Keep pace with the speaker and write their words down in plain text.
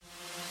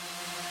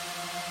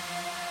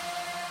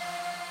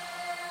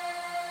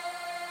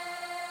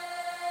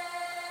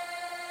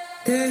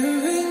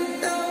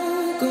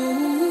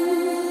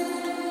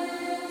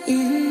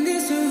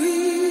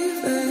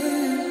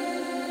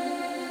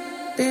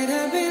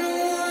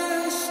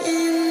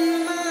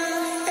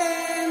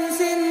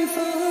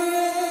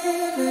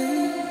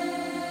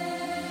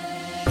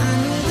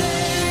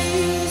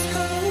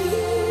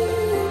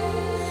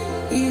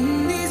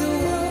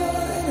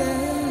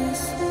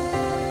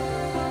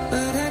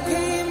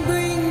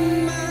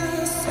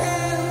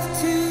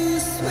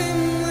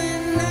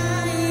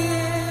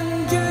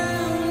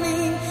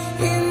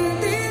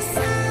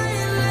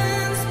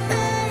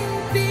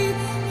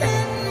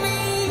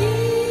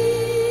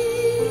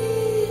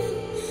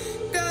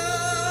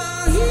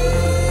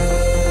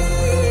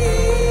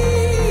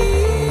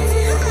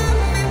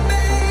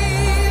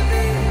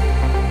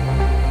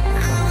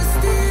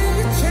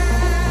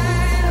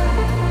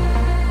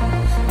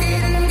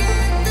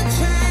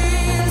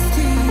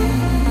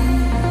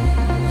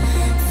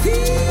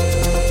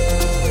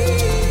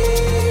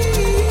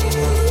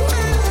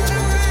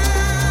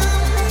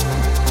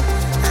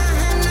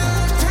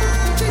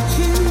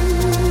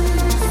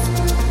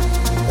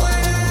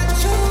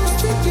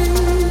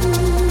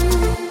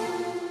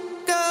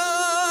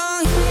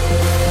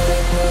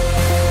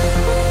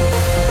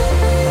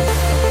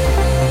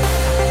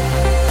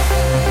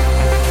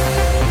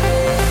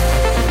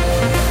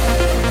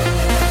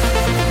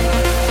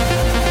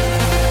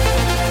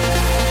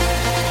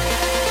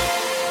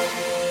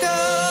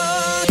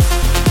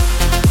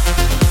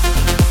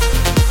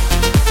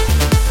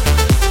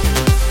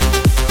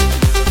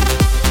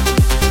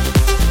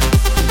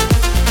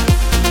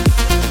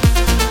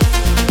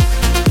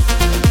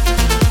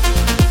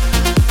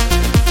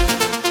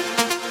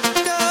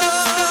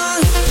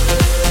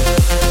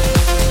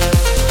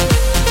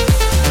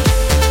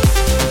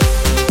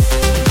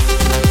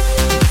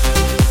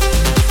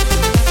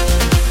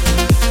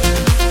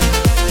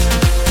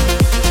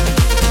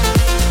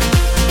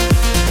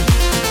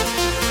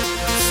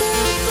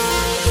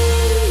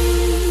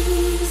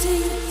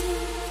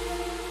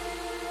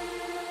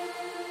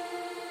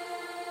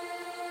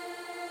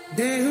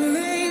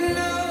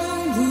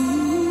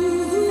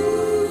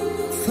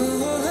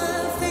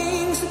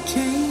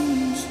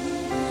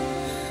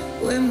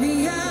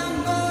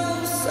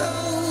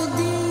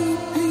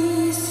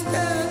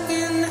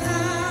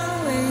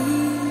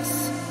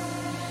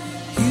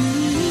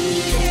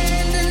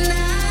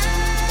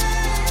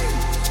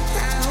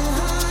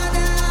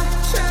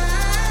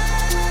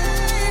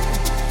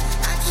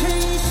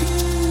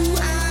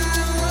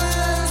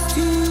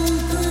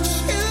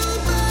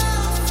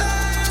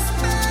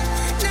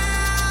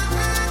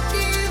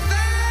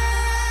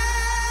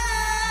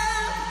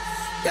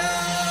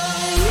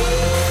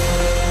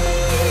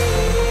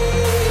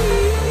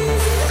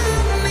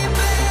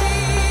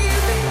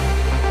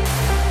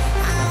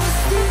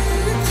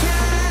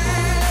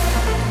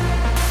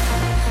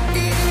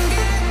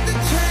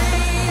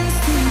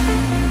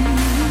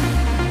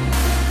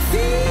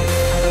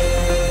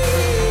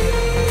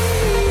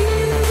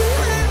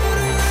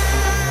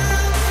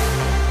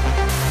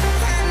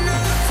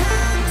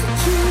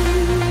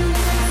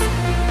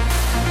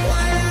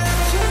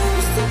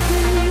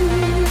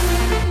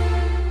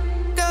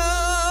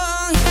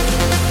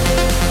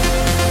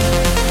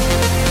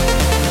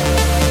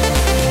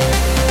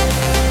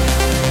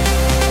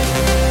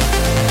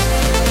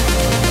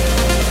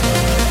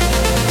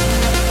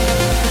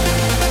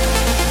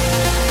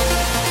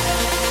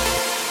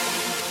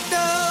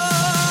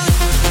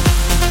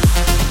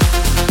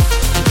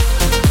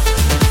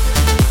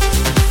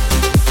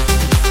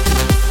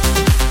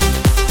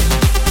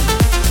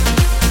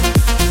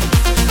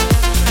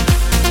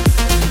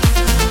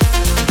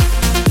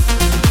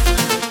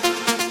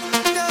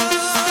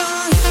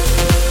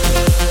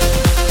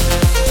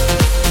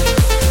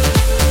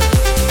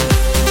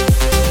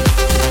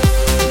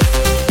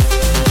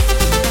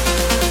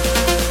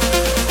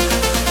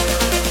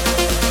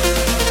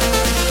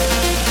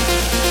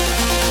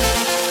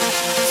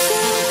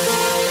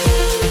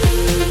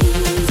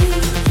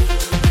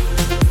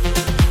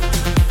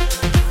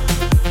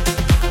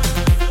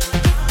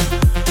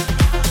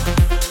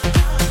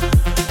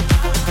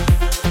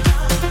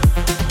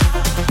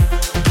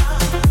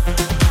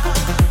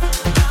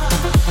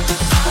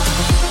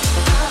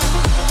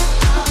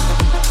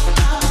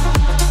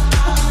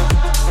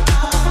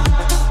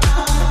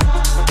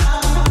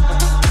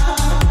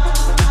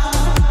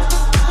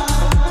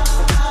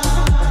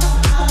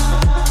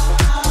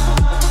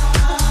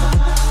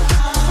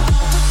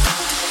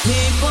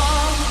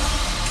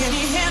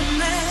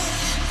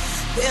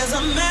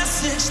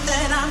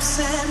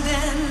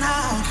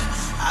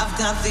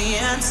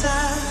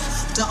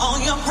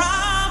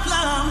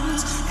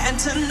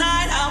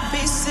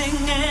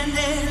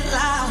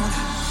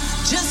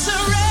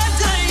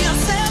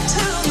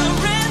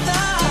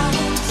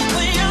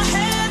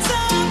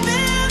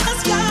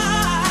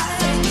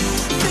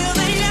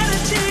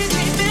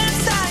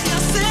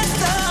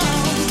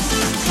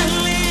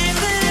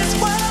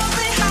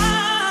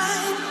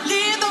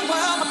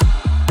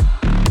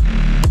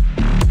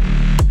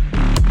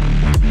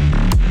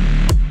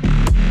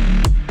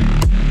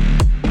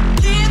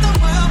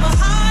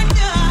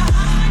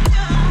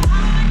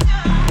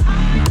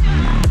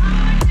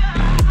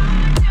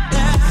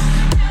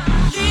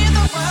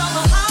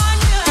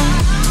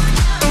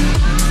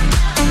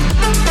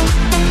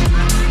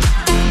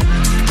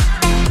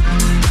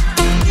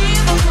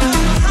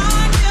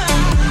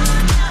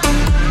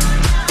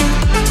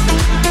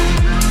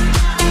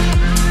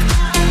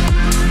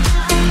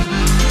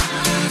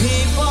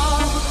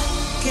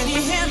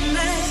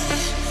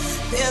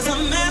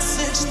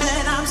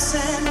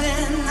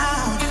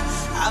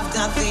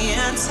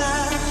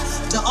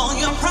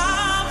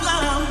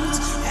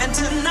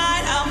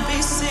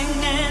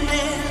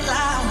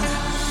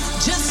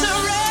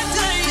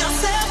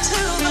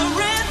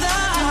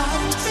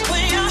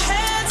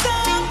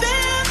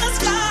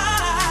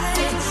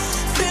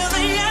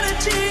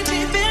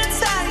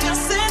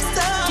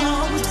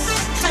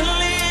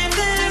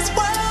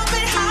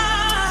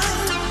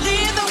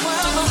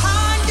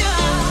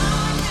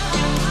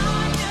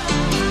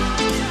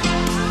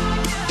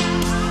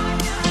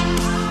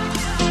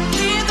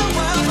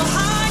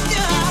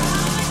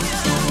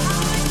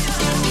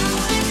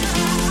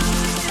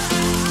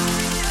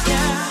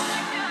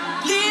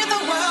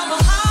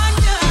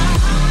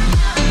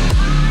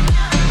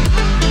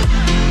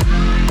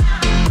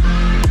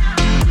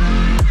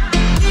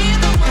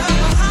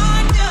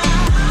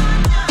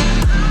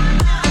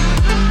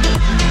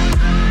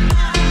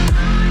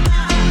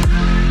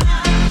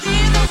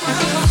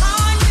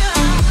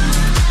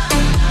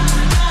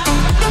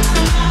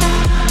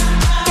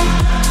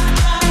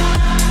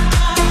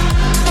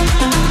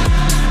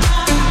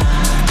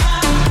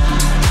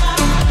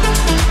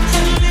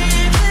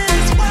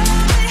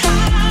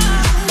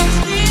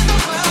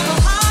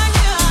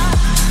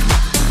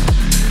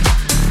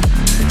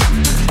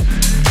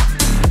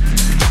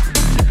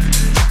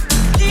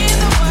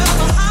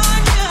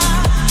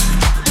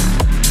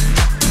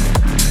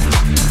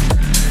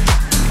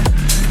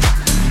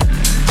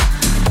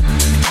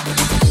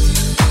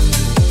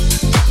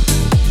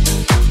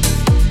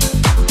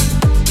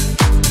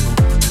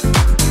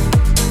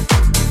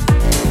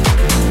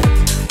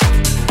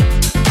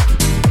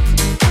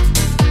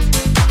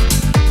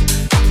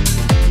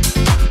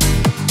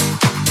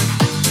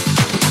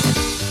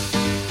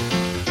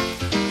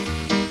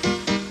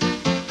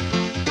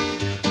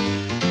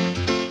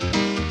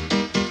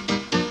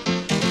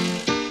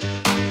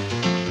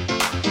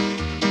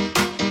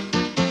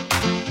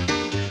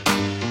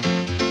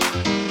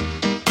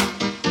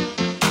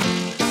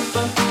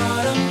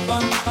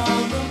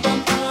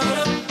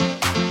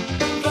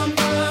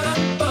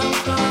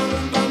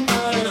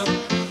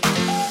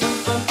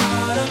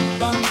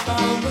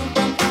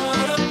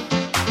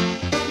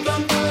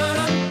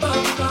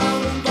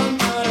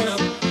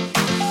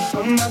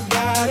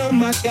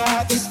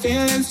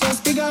feeling's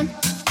just begun.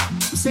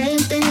 I'm saying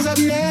things I've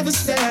never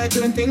said,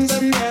 doing things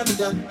I've never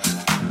done.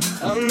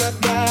 Oh my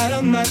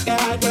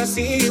God, when I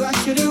see you I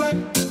should have run.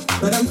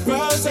 But I'm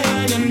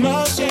frozen in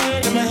motion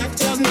and my head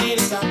tells me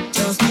to stop.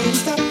 Tells me to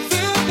stop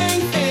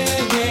feeling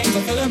things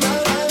I feel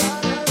about life.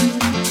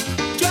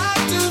 Try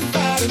to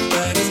fight it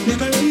but it's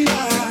never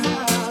enough.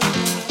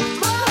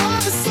 My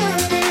heart is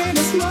hurting,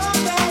 it's more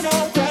than a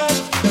crush.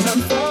 Cause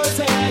I'm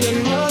frozen in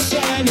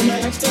motion and my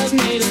head tells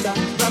me to stop.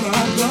 But my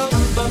heart goes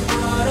bum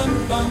bum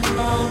bum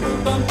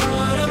bum bum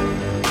bum.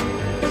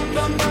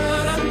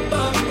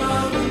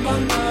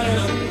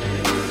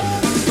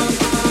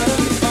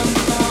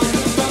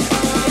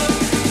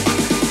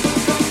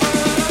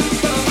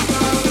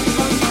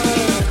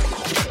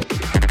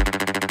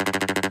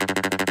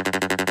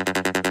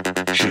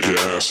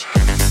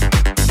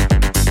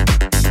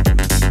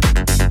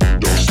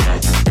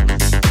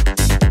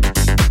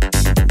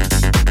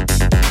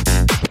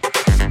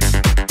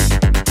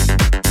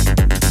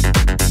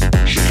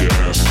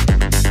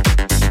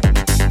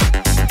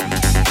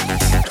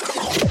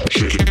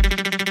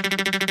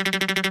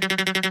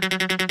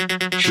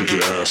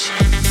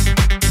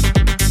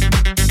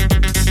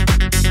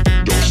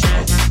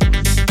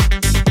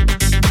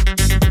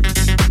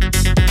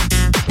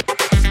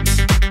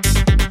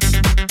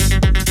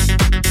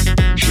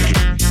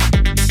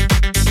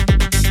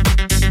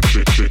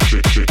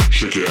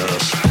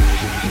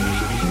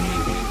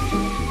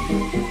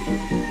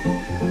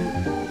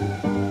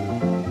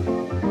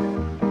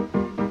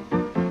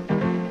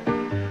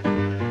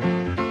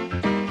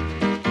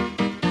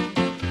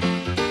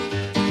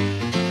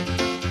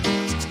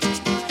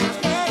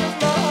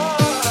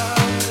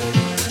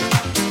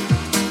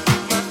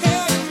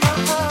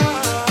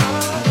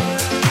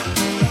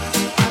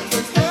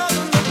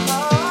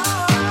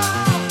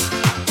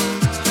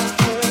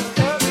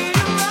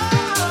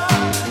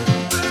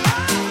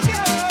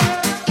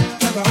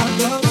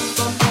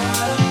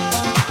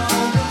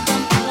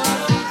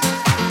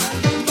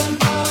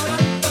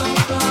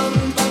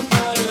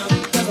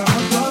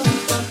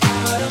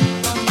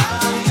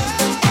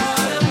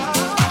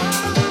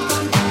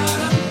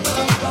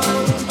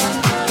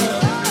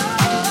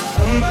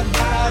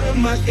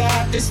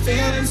 This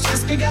feeling's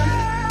just begun.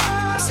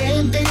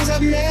 Saying things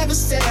I've never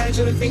said,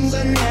 doing things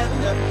I've never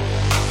done.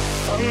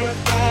 Oh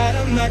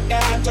my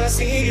God, when I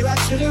see you I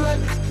should have run.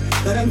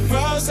 But I'm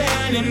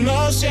frozen in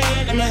motion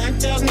and my head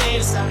tells me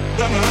to stop.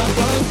 But my heart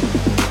goes,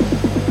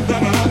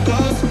 but my heart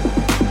goes,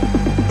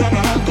 but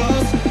my heart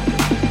goes,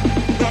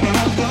 but my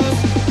heart goes,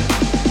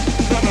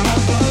 but my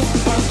heart goes,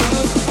 heart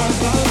goes, heart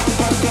goes,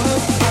 heart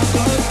goes, heart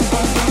goes,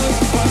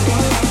 heart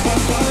goes, heart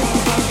goes,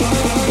 heart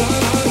goes, heart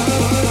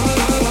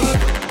goes.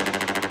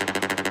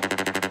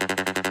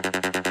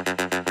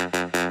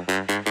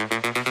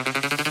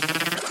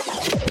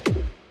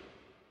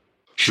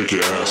 Shake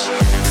your ass.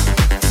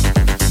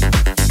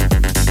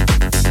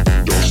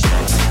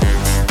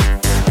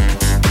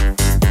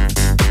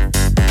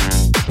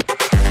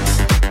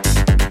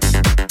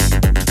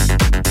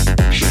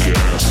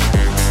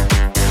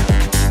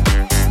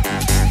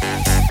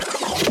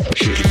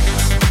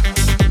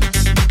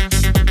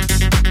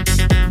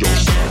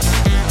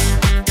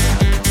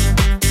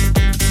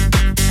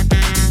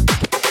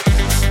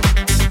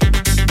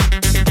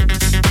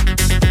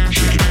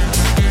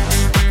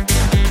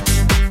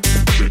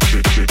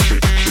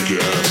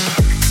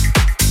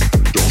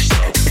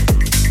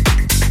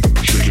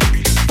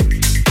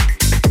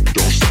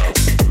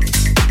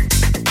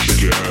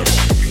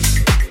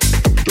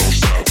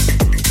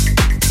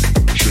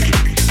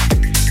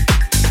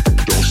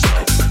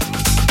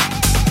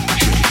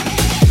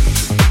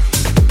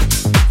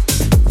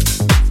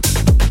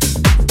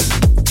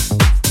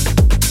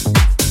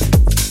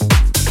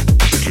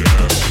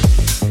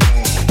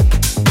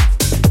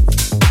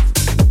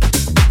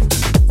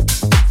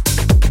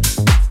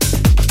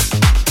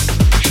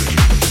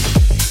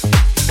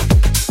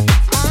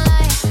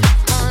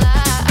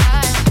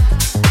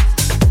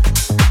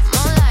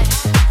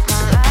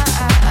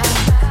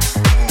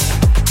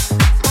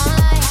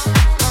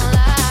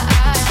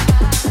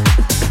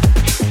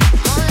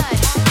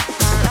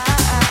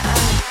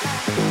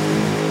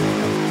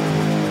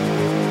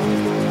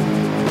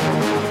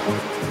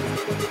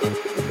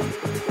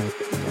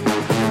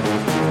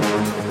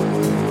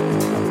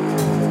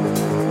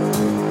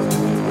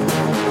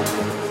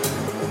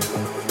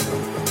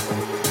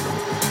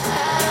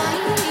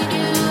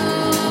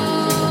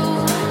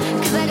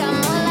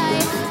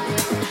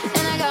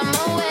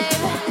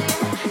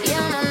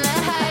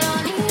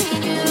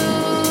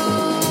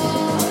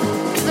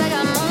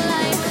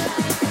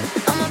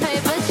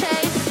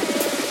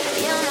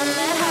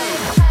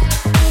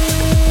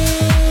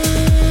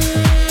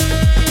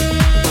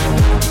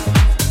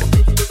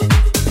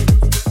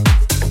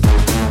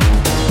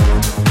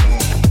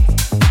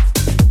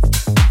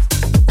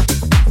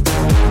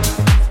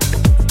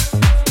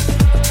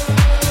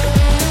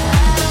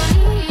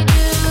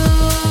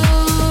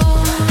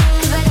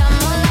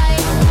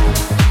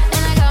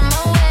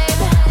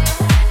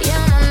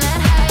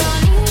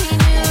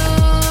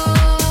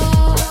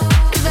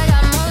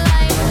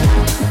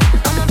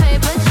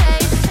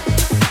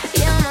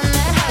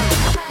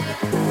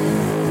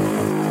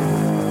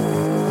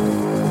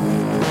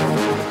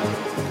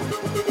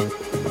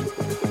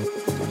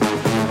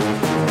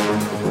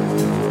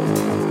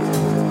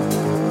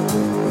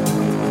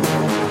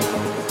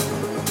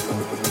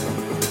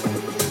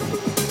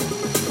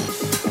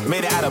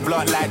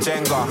 block like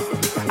Jenga.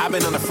 I've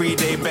been on a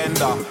 3-day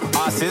bender.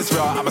 Arse is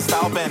real, I'm a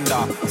style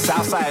bender.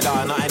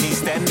 Southsider, not an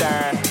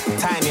Eastender.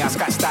 Tiny, I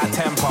scratch that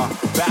temper.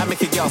 Better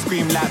make a girl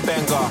scream like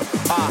Benga.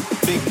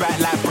 Big back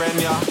like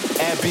Brenya.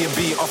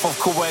 Airbnb off of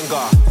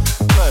Kawenga.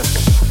 Push,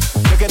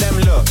 look at them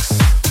looks.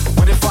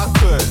 What if I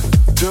could?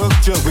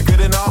 Jug, we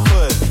good in our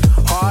hood.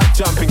 Hard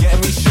jumping,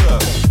 getting me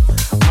shook.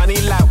 Money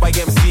like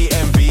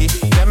YMCMB.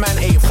 Them man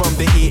ate from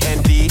the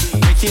END.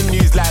 Making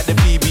news like the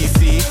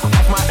BBC.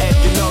 Off my head,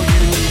 you know you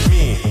need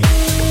me.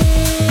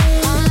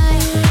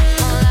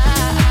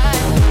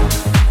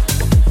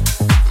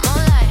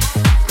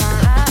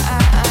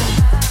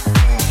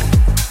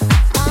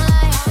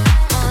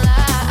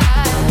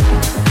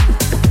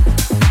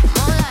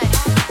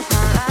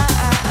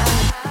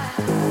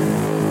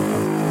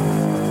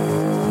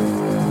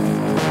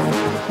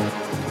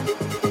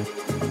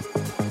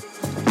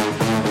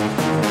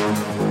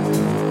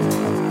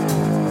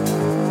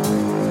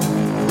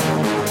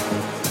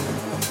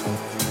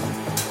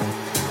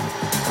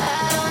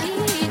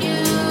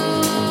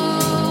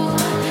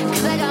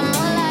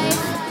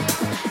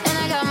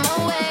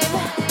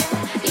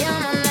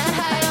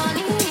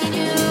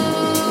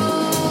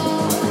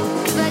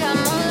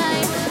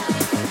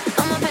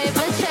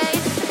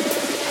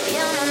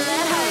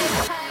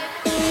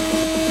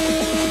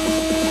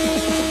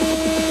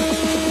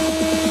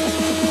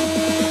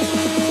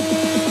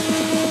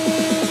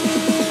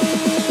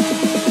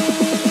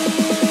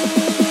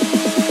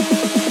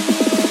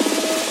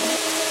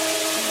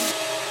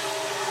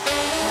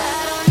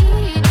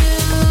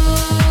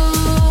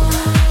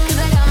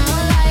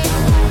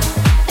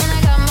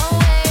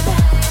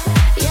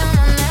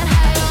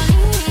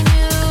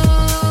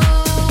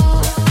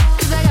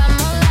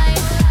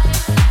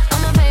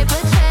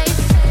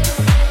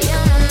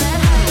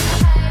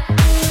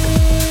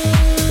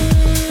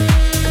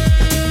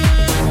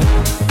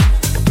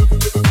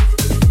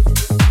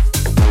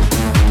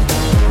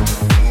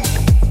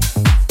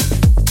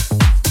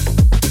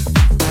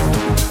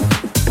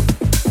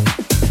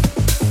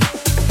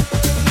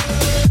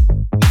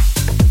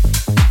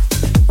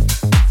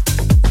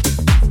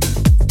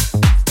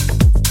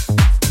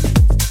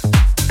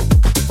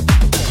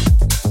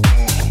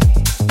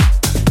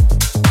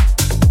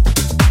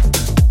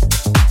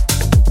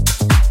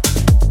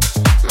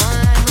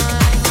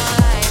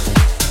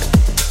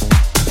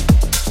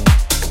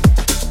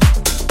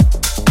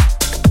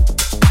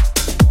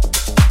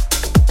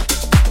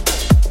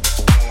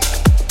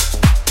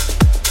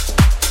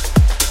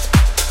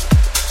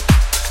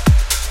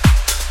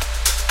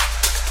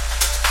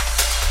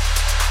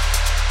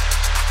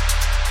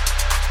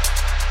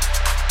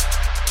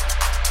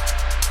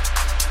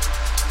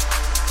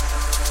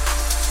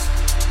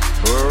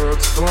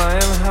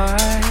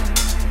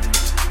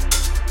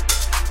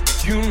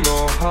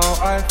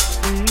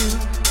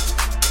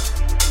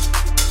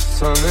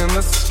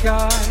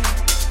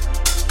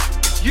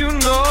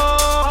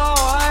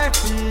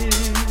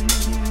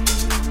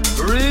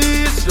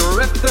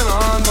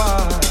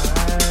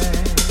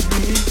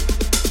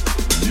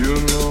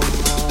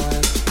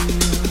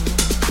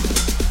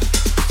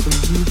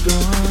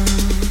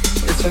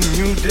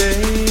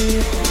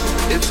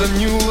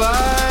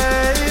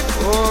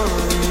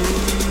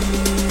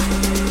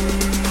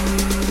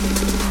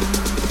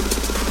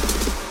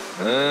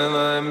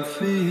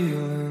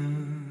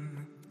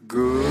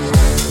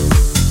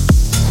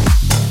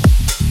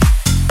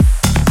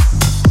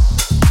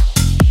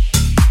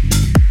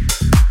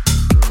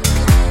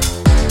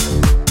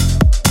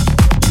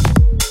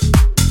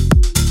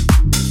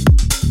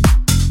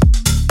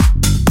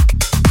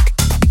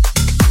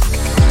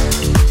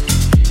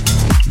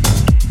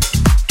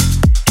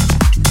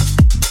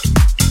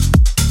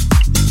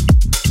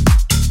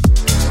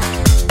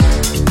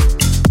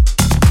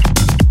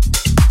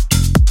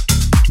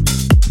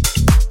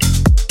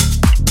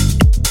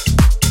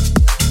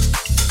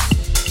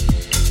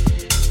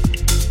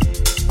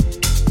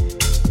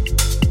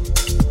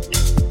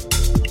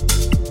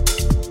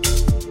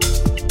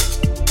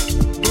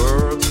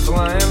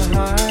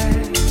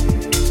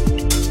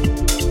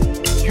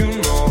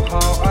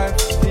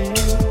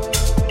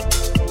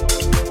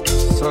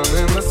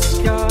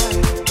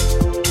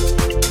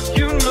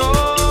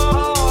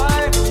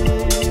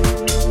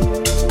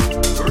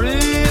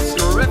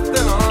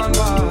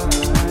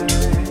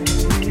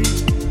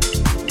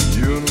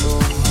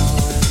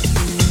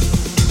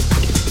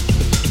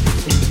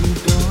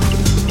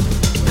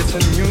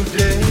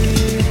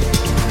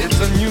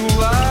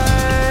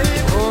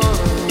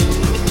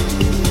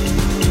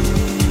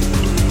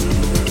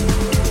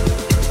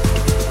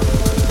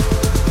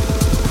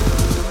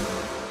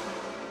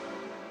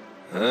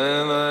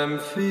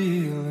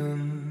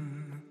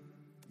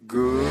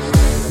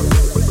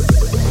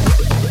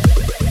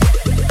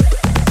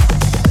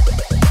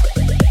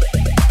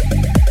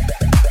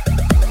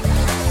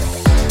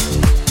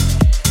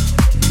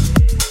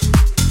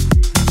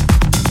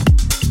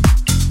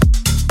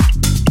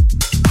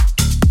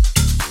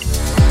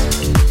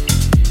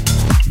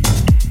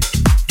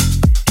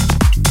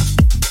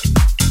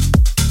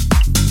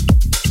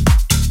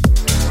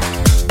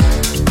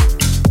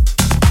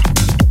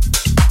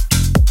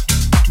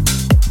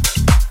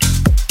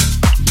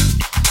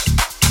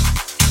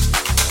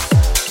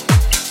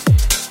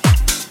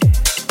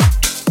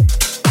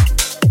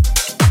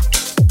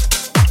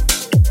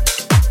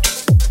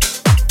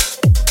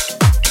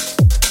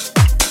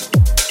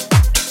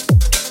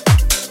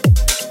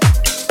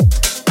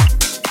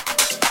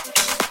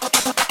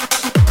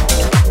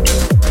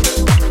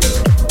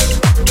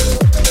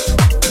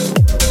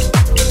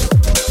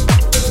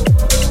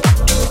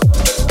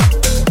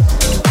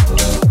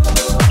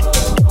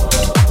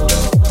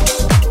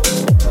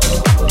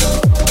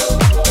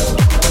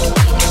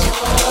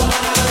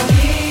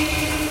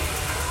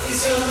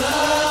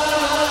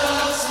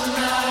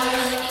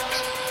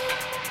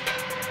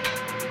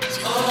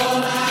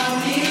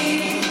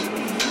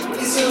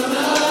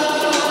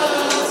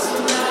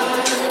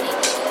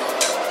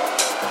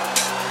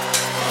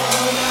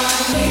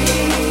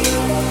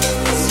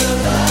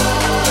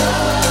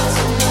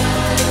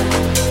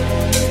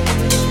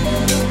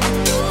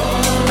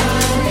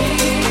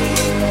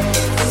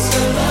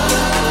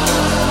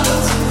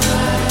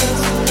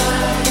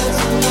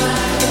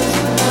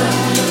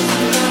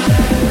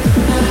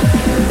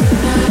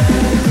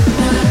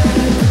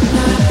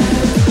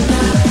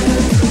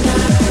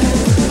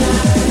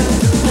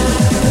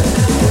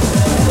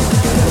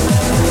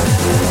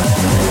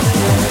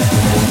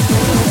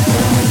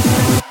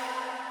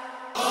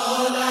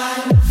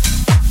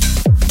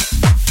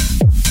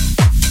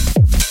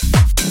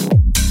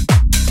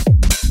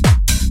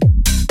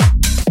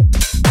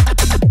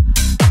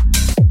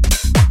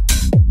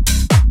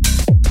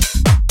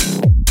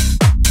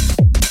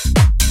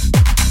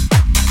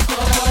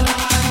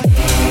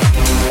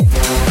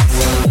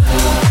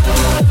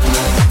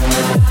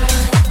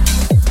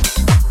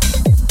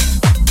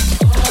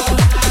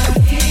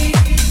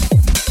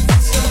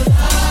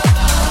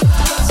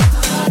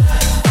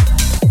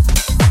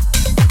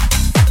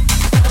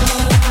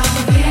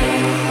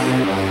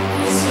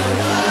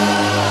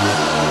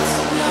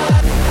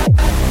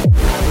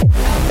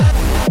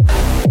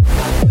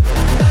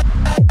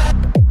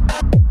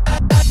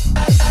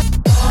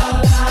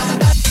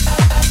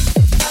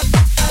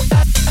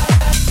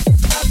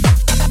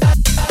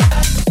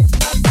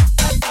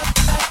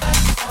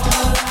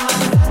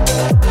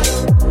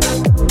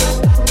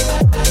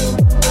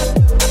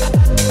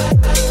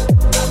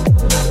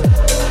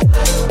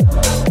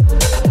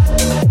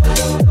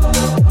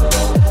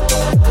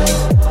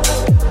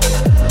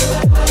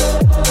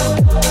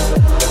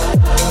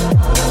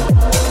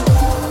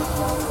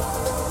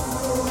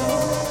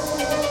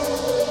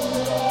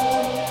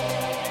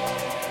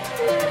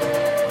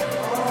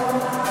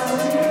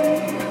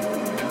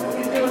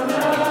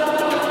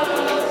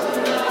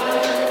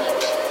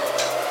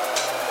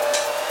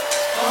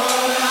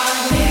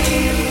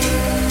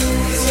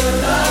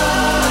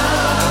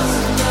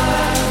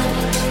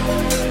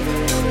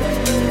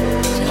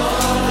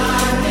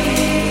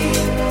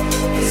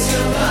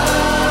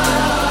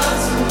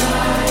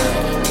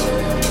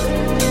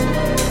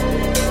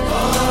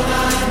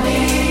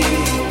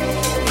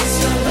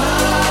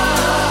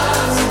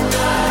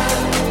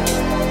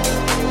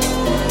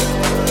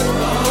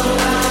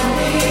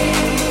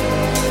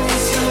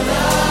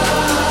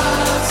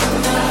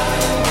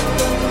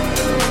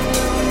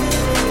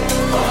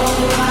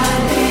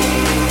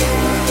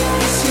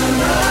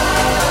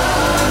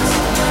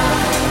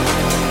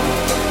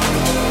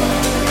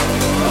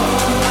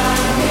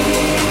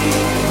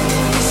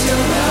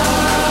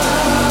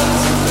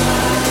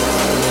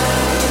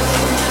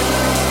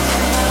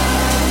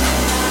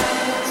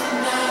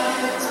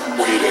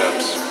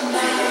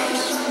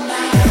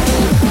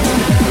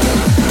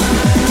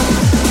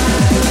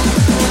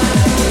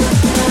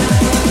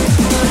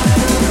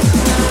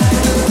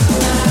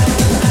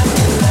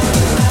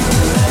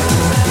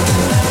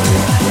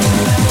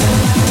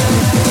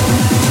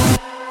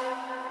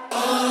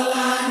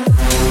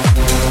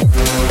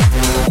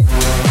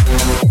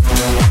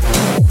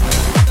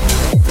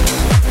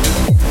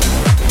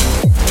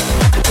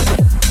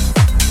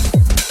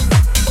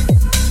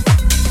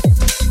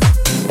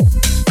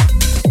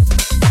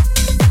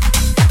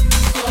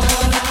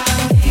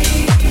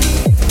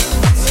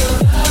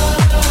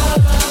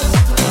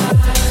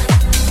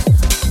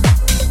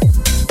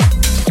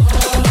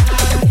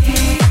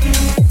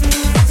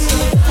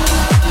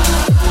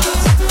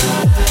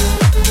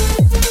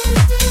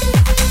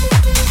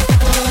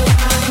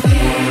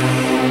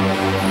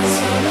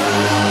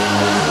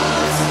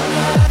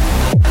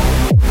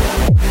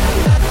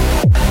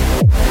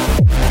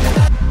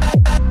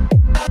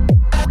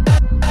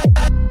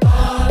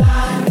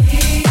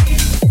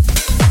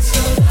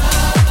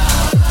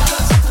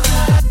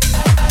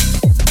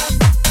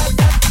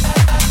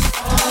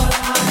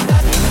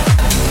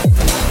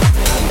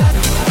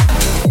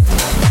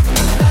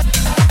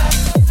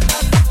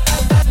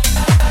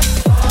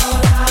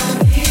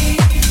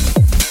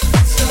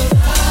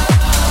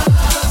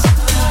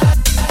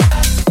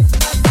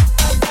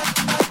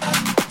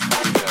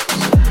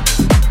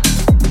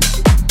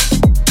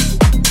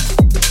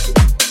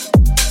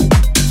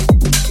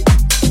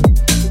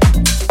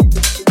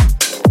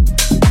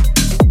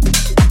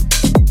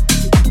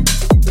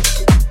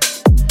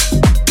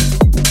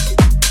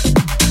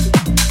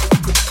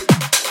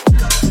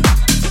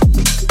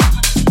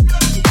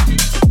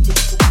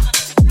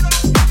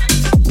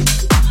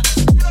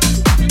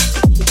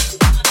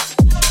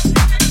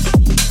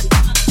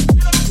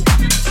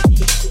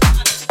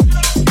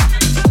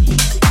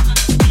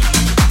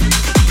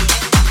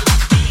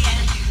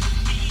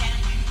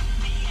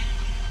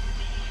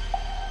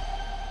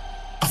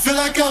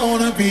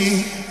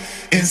 be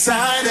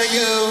inside of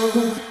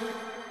you.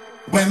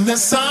 When the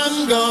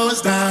sun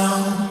goes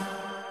down,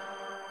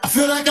 I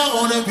feel like I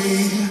wanna be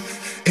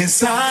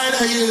inside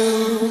of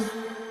you.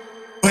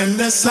 When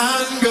the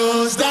sun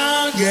goes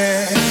down,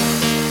 yeah,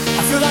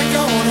 I feel like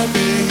I wanna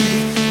be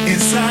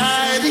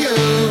inside you.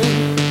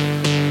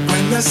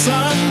 When the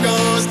sun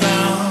goes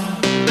down,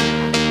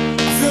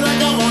 I feel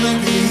like I wanna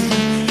be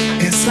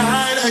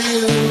inside of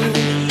you.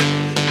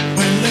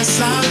 When the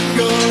sun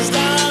goes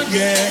down,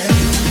 yeah,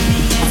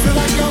 I feel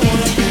like I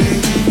wanna be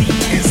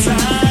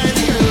inside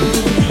you.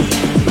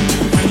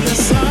 When the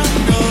sun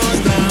goes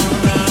down,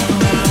 down,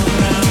 down,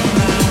 down,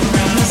 down.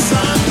 When the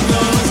sun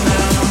goes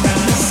down, when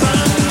the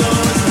sun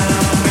goes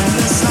down, when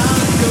the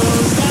sun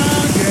goes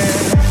down, yeah.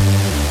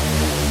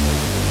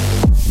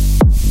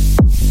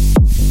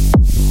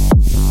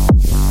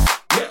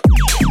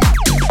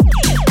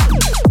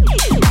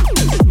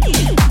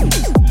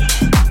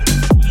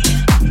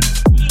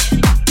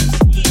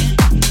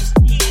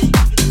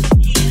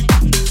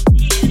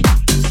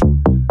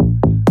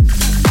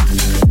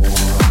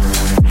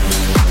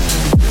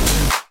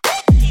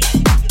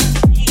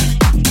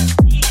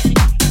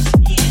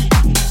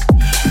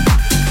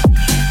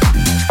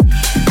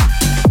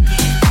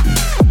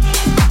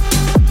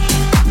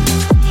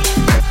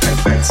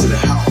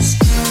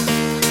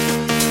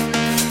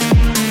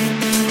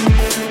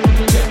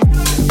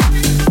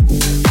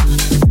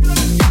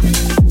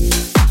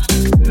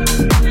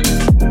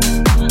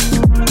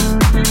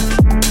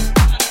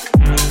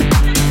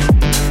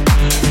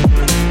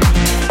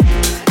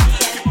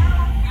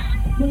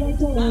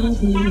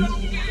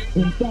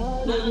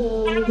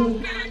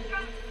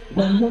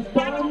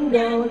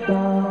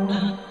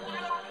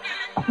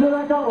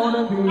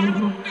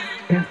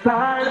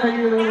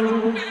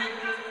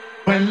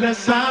 When the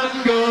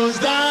sun goes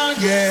down,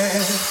 yeah,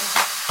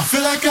 I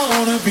feel like I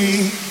wanna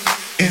be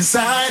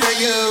inside of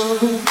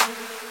you.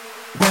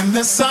 When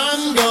the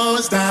sun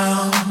goes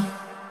down,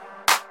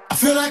 I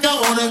feel like I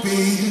wanna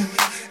be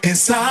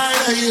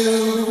inside of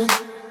you.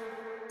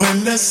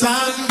 When the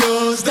sun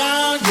goes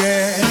down,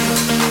 yeah,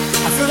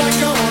 I feel like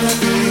I wanna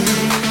be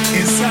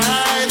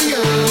inside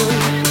you.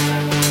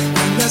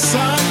 When the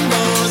sun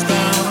goes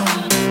down,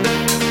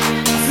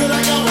 I feel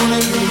like I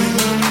wanna be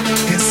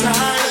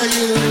inside of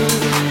you.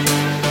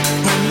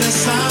 When the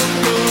sun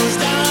goes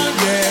down,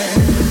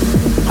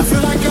 yeah, I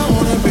feel like I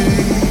wanna be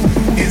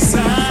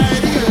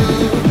inside you.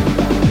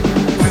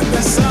 When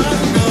the sun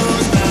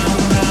goes down,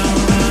 down,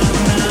 down,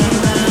 down,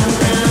 down.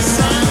 When the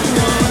sun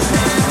goes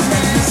down,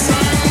 when the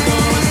sun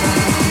goes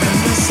down, when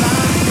the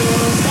sun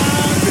goes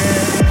down,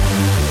 yeah.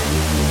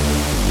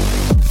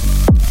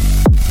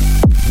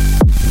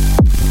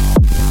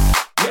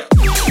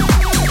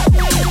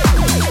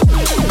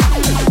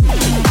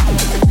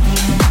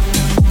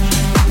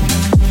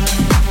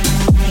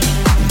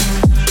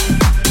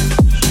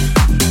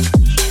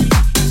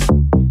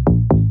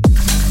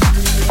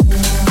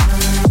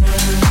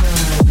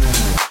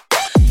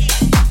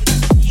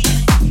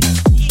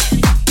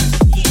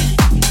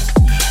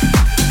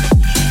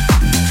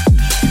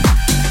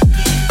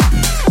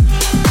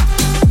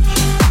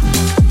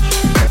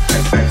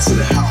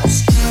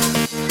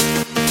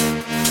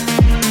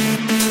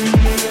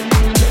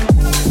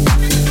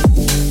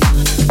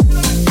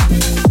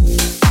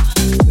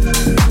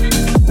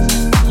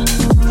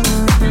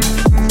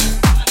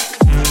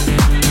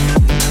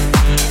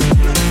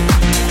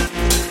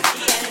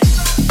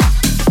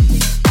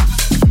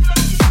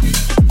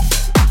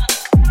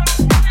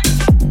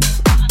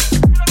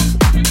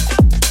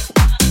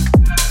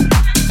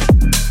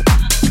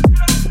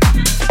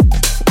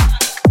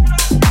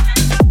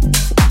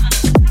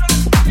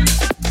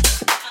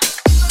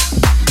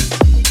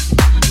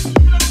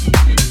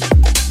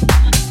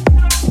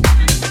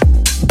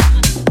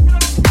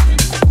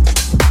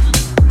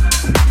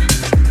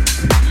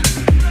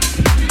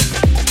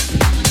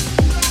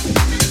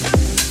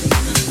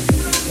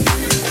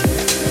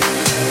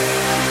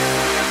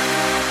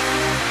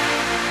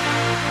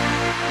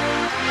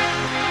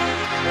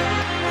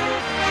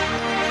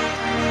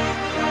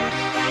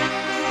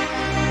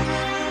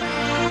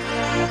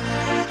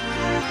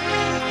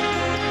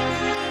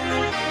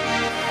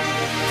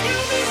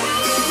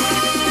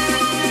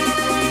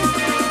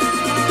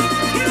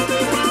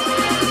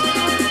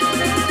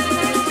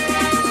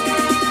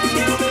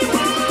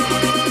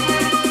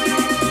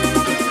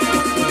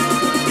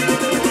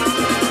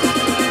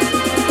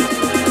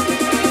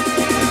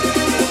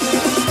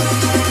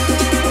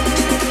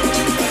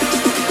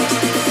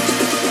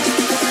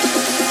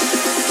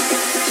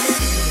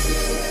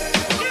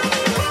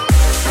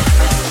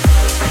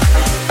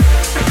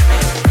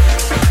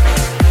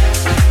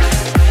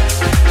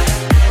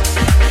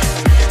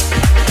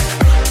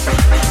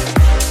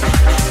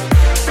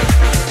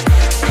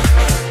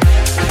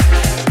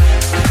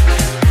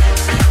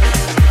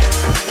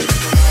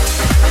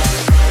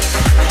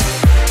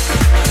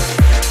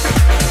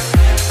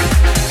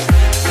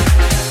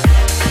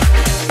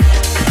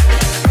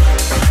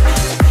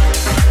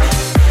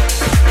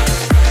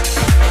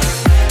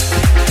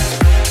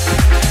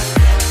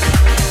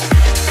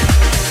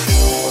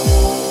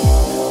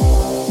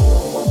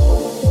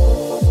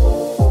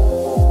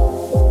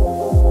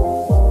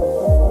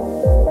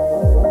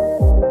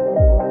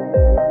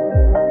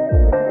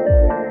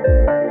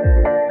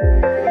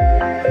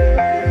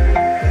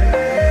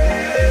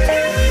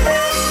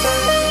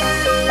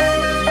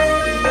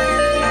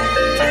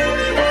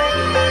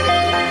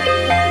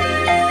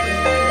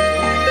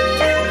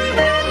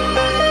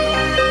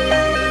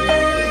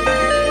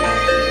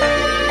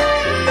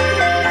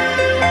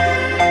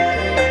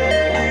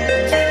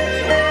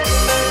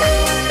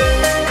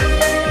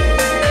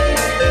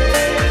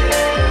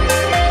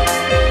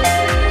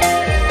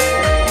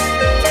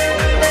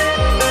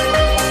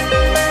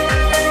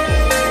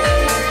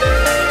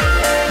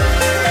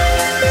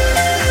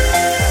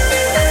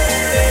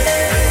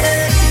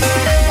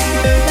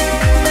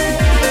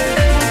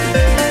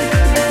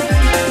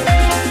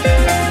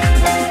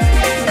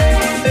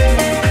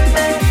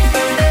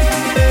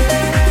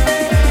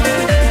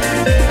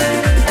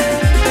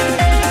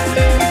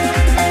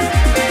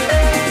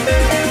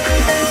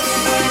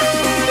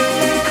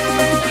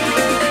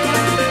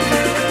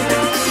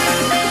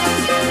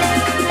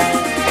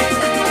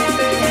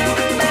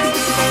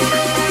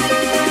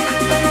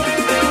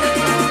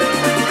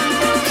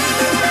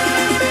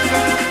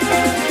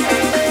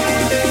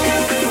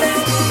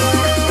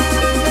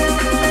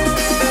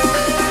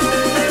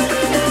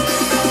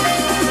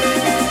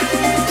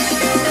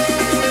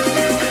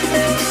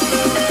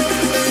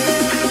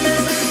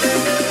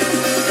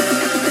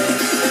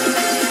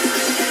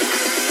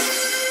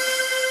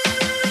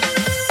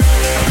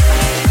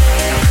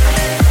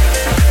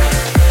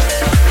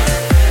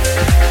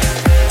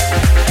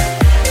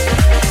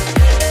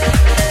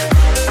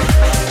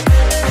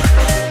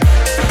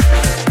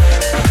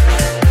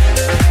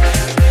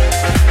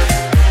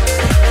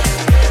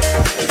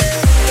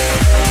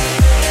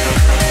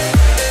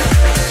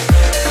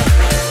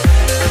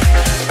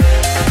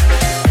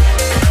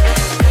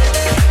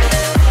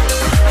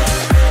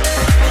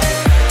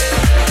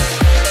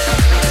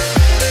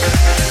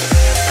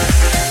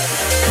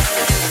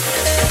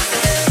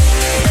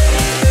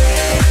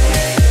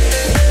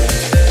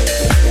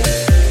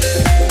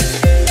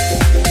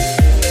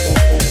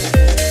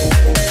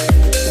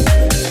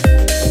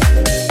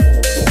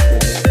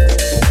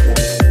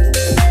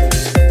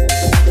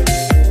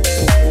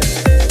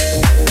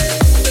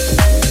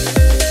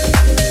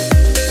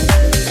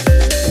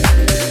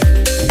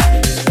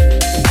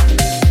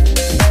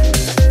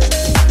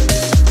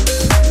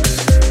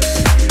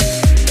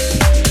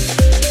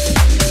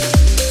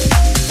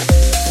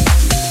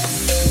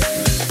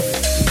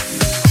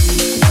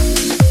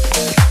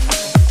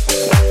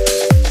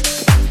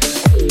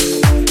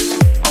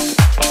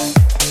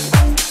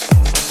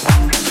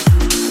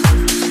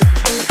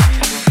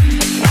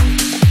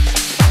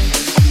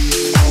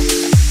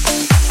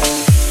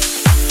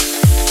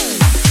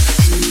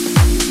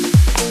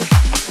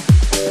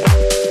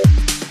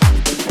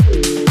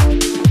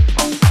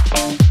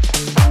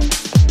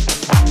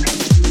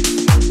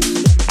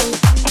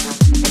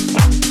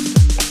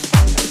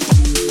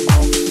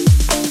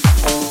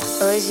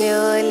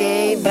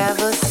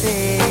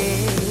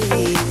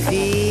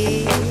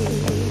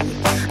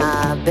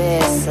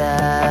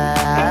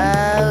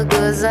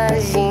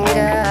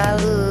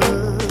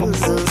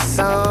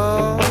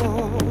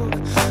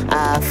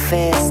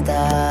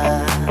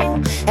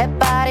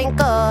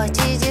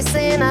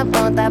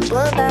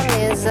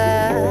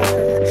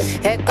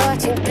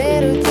 recorte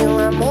inteiro de um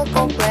amor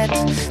completo.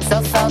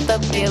 Só falta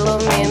pelo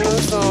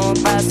menos um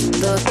passo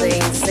todo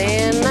em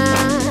cena.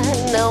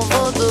 Não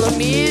vou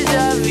dormir,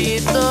 já vi,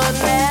 tô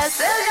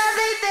nessa. Eu já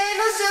deitei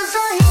no seu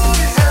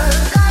sorriso,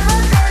 só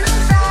você não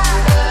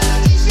sabe.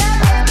 Te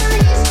chamei pro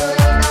risco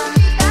e não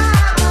fica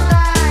à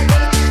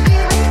vontade.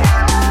 Vivo em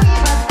calma,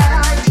 viva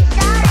tarde,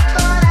 cara e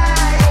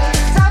coragem.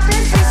 Solta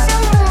esse seu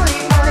muro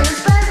e põe os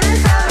pés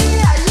nessa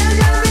viagem. Eu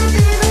já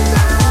deitei no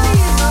seu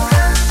sorriso,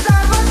 só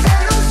você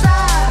não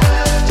sabe.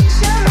 Te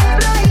chamei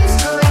pro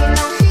risco e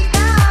não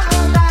fica à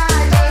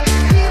vontade.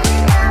 Vivo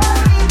em calma,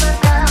 viva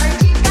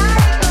tarde,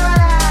 cara e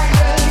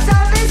coragem.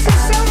 Solta esse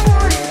seu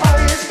muro e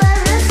põe os pés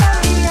nessa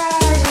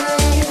viagem.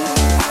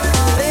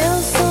 Meu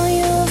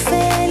sonho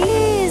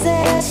feliz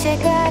era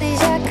chegar e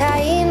já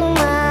cair no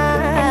mar.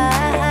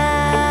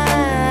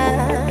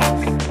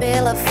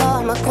 Pela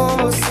forma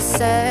como se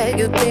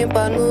segue o tempo,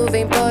 a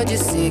nuvem pode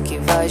ser que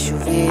vai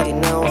chover e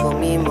não vou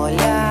me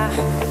molhar.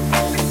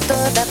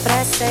 Toda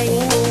pressa é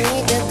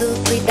inimiga do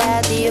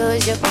cuidado e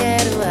hoje eu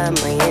quero,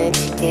 amanhã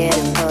te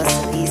quero,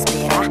 posso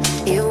esperar.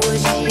 Eu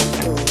hoje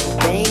tô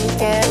bem,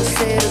 quero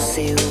ser o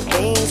seu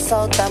bem.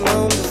 Solta a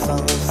mão do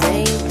vão,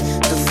 vem,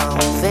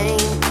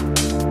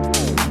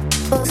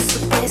 Posso,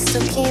 penso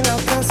que não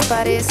canso,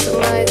 pareço,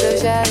 mas eu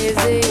já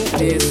rezei um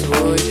texto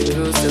hoje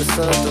pro seu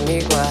santo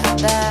me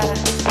guardar.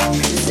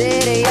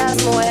 Zerei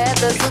as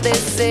moedas do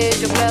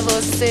desejo pra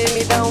você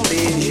me dar um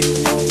beijo.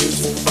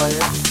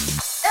 Olha.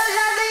 Eu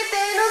já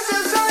deitei no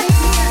seu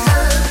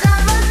sorriso, só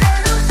você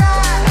não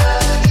sabe.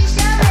 Te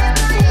chamei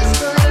pro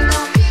risco e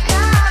não fica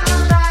à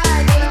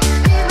vontade.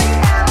 Vivo em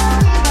calma,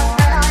 viva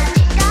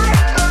tarde, cara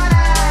e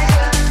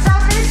coragem.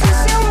 Solta esse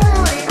seu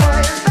muro e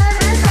põe os pés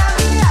nessa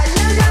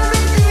viagem. Eu já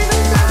deitei no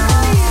seu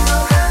sorriso,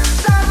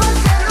 só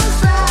você não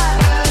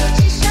sabe.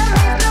 Te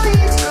chamei pro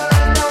risco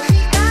e não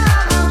fica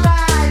à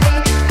vontade.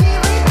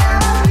 Vivo em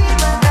calma,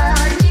 viva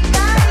tarde,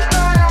 cara e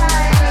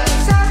coragem.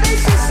 Solta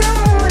esse seu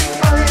muro e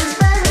põe os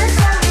pés nessa viagem.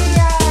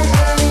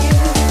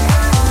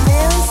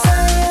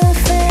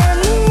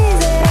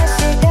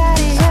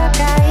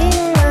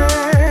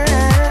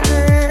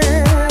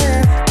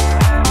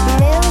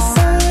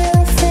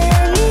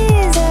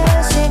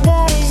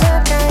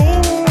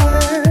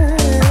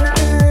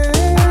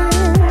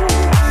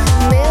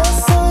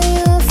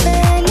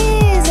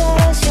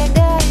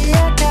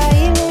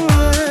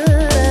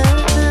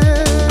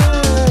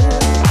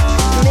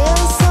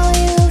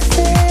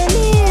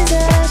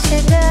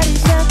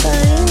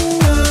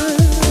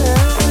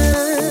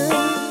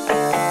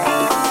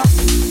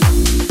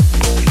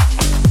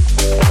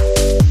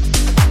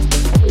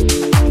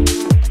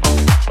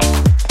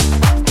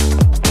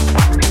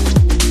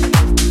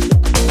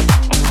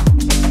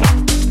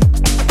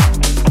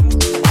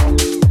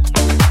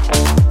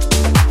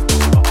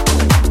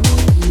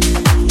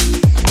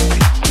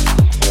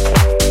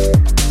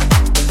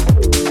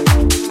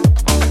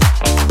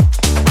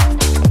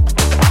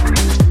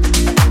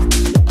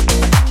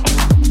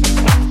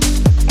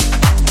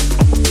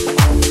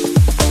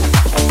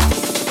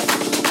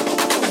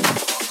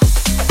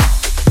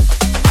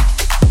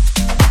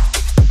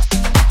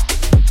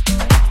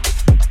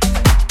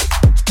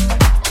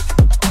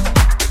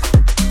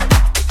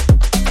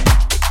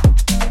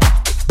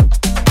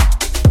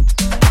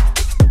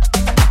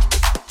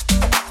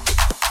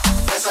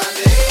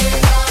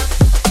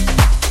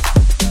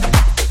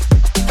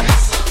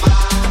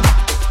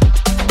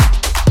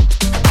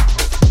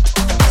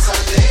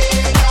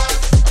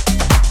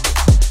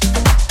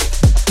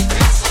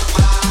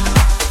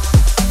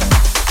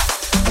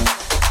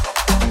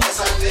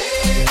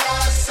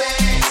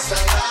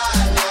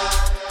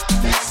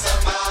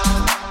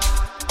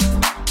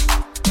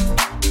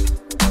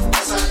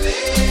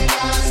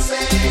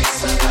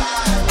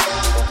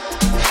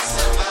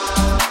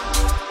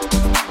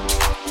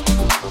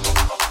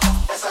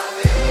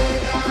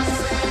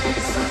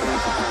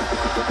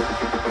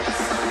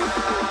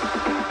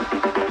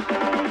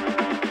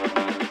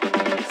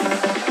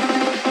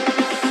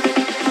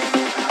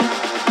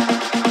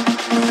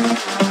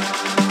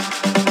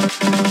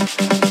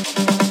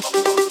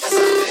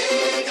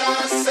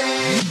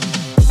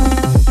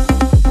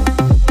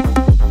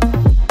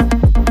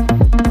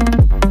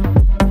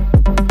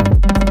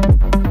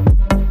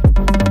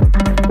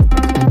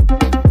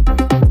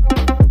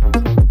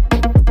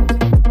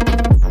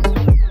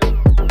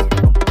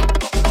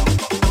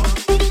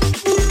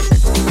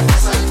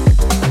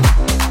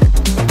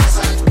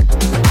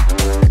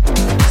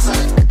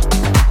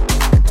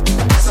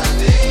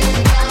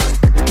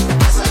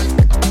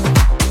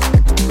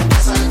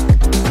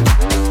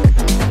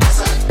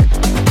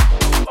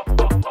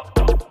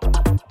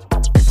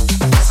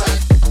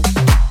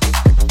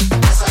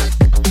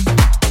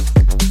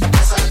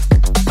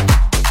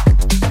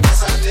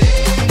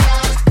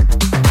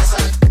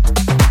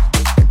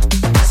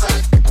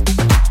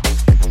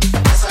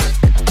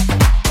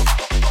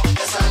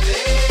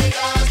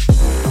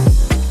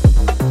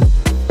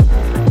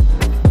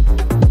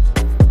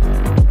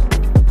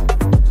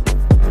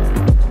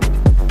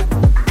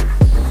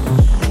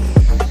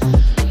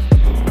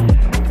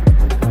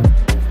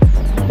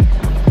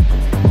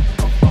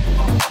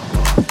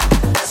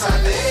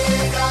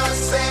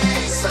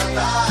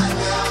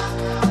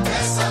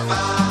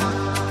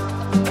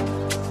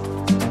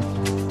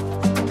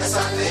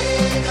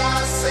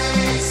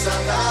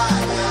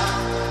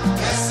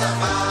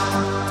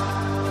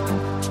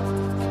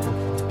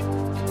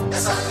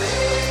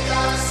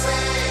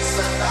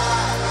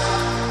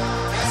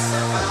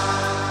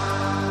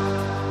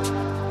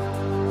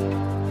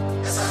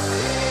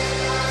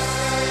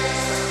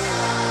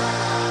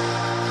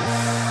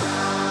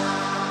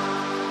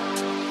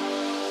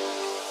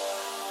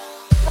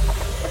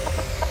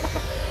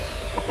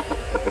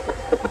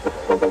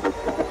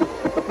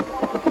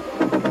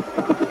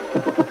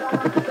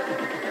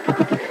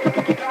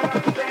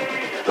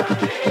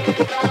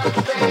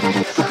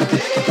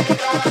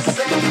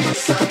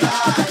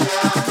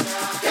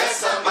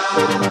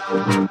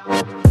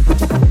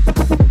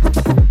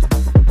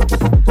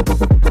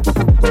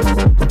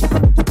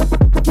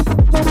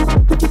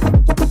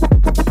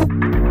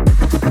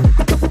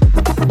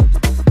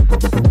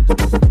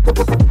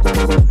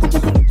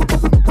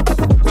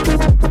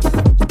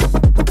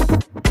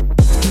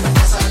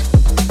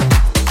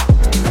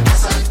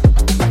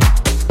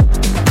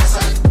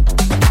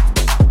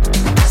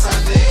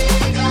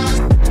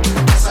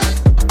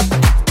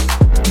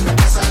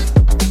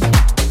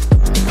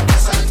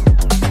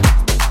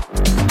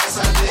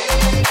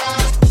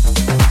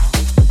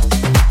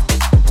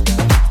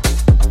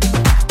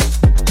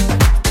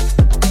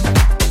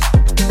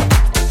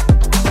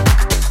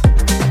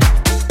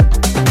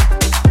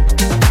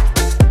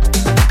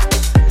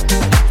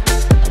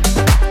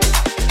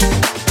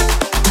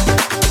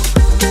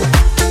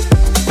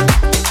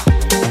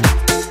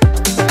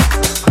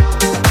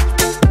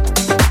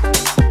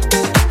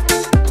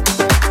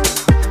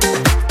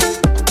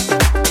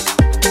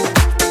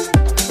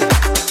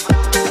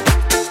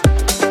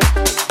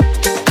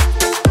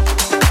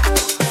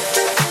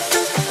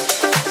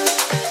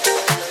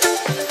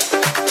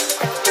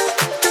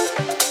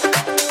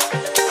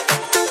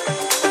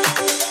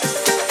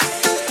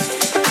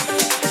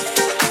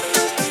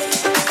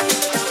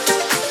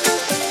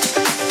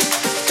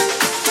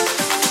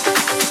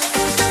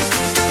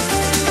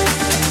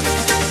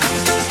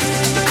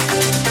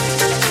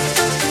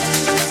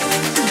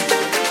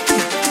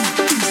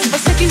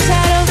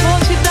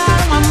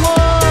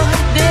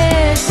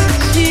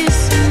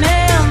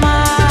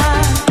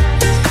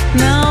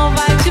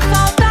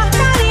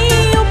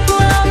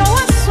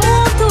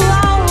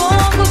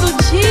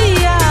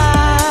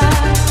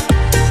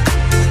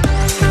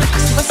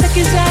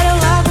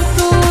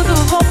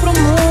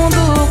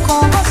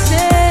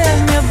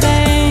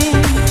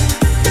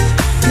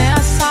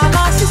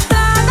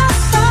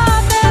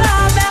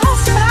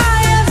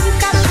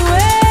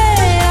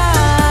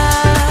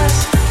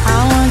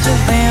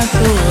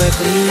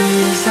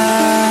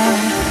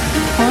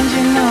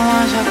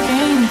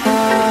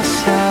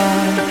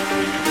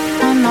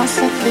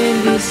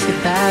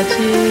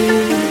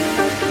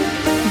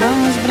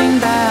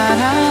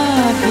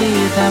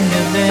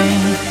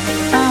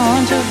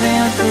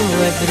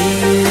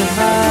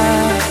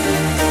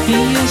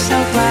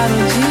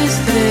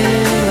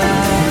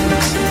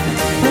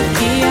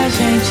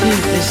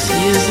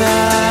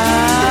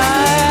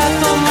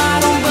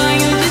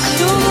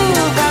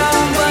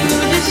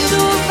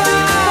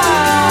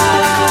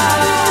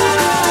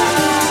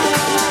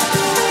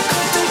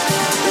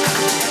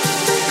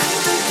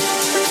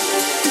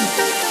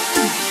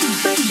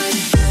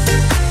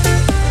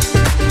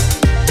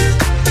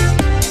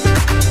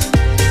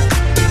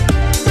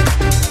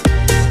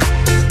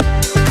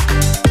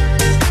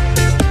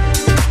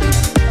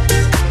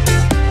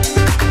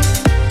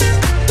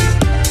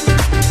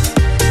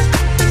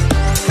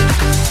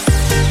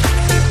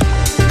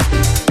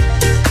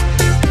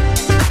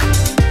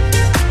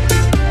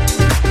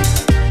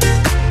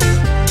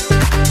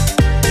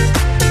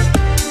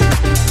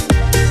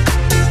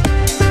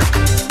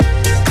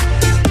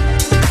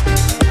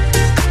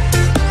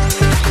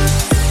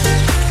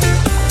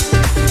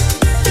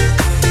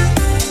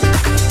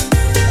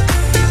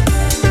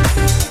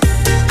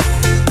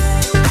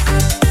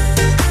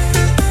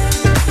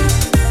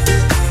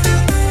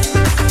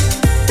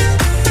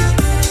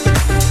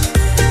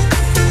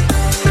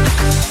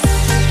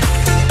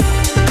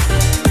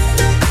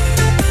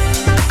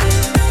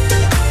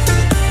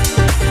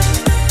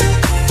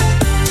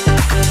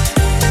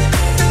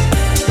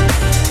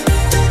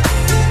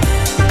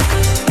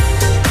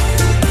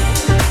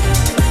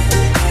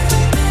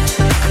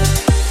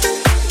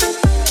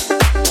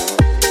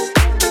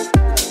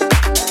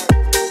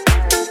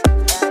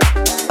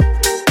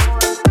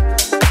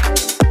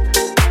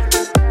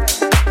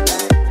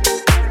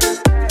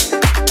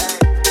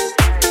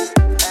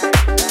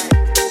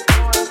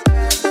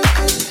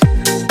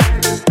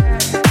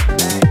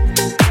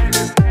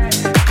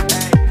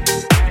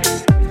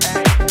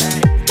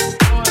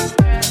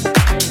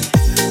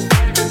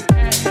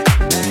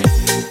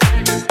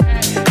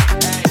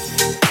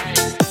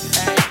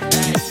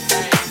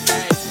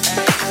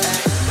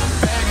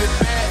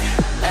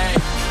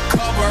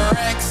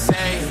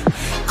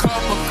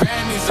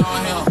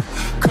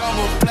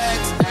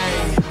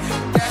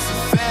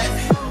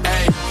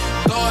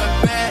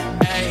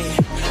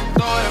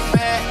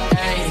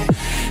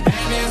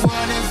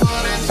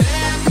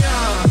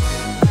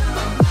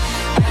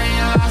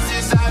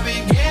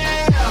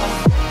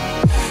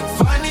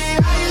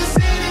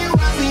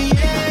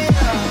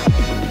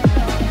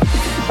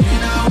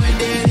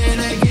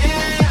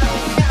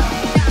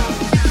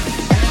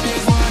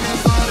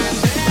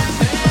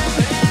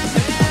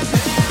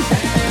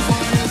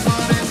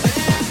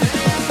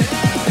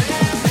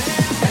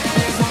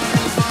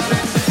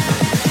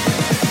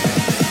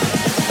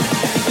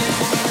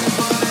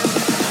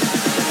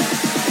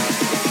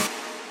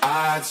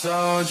 I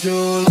told you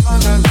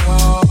long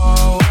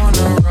ago on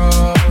the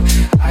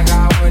road, I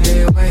got what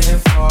they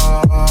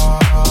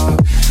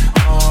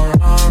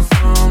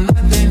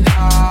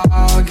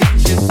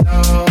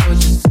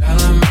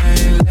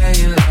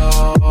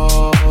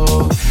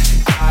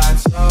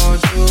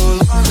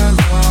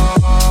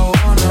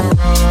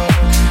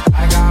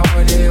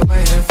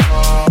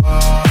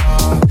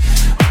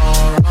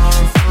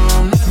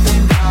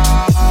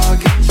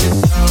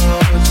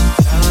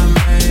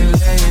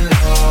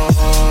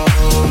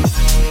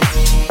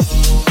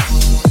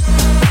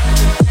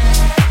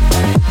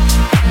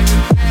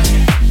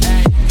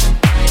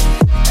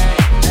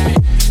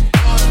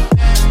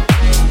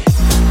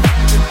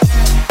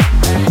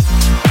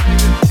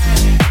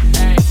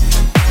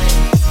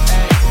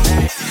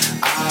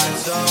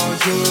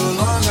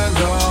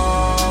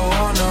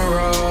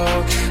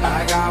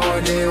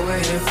what they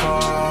waiting for.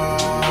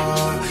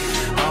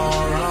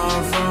 Don't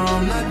run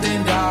from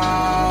nothing,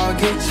 dog.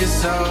 Get your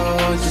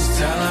soul, just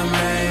tell them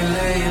ain't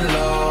laying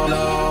low,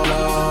 low,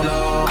 low,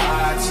 low.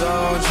 I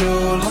told you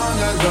long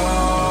ago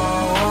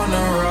on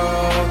the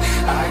road,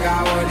 I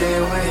got what they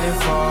waiting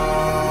for.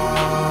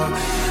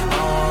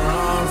 Don't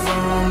run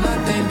from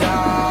nothing,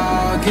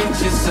 dog. Get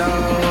your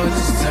soul,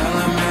 just tell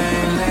them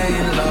ain't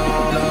laying low,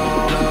 low,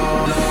 low,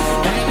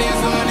 low. And this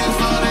one is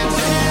for the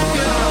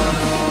champion.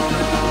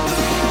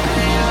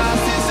 Ain't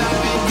lost since I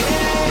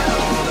began.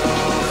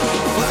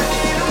 What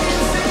did I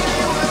say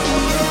was the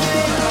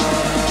end?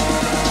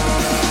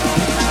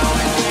 Now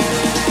I did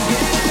it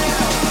again.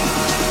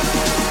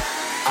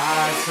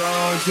 I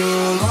told you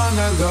long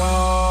ago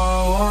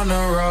on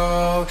the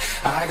road,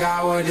 I got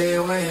what they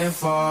waiting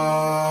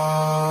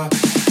for.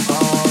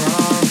 Don't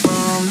run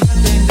from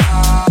nothing,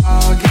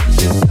 dog. Get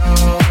your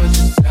soul,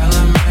 just tell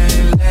them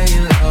ain't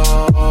laying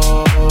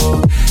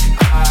low.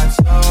 I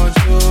told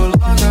you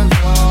long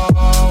ago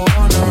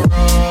on the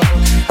road,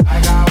 I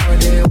got what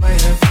they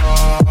waiting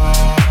for.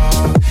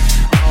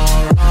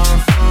 Don't run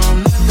from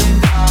nothing,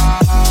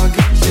 dog.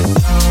 Get your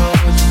soul,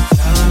 just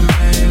tell them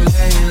ain't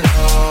laying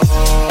low.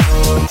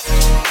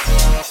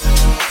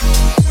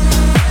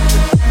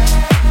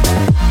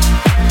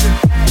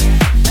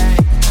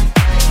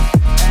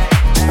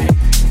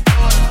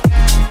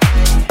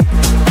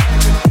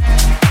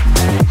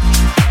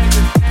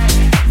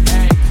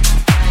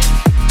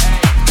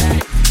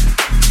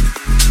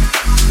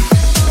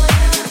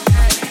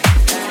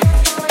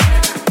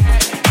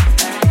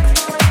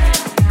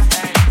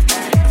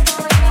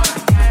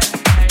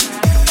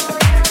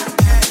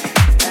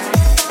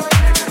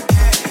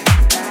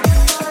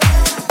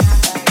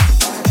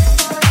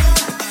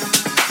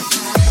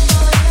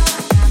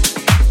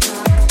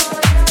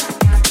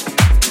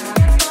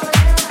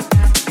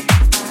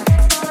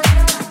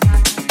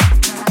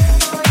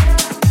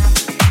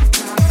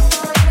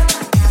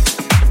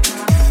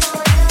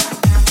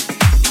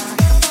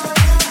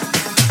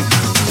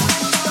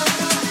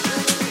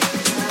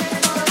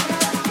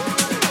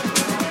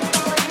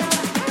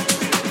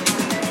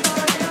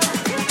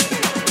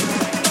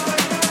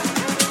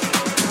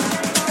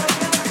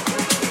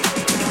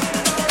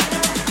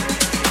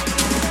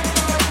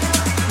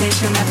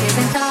 Deixa eu me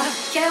apresentar,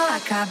 que eu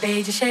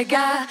acabei de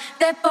chegar.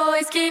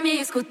 Depois que me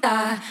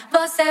escutar,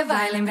 você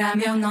vai lembrar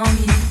meu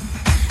nome.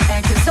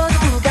 É que eu sou de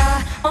um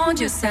lugar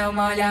onde o céu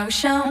molha o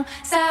chão,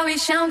 céu e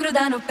chão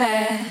gruda no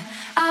pé,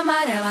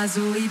 amarelo,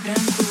 azul e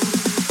branco.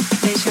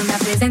 Deixa eu me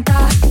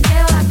apresentar, que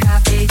eu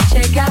acabei de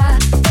chegar.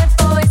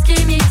 Depois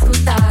que me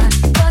escutar,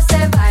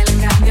 você vai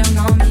lembrar meu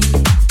nome.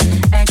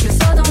 É que eu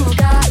sou de um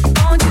lugar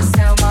onde o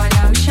céu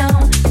molha o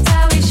chão,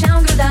 céu e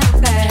chão gruda no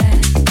pé,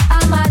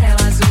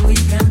 amarelo, azul e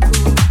branco.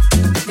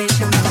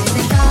 Deixa eu me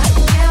apresentar,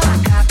 eu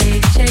acabei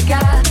de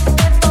chegar.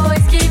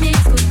 Depois que me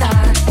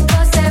escutar,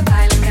 você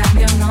vai lembrar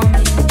meu nome.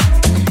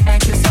 É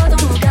que eu sou de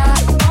um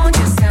lugar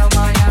onde o céu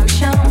molha o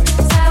chão,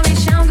 céu e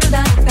chão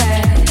gruda no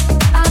pé,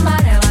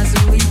 amarelo,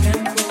 azul e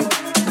branco.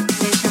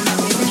 Deixa eu me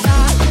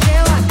apresentar,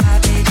 eu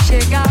acabei de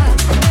chegar.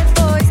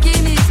 Depois que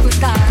me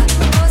escutar,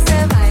 você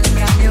vai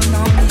lembrar meu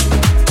nome.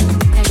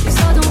 É que eu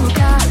sou de um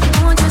lugar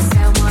onde o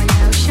céu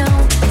molha o chão,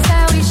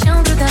 céu e chão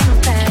gruda no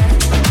pé,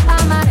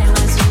 amarelo,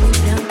 azul e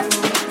branco.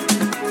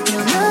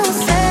 Eu não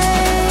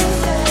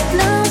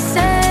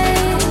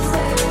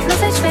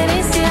sei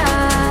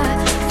diferenciar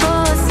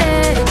você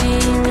de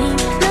mim.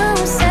 Não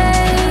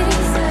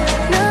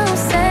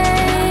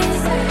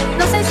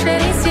sei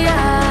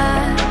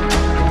diferenciar.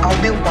 Ao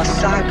meu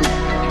passado,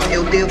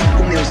 eu devo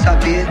o meu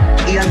saber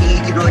e a minha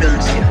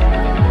ignorância,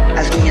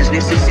 as minhas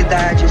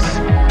necessidades,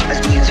 as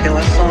minhas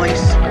relações,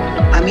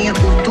 a minha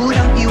cultura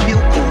e o meu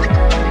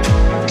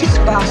corpo. Que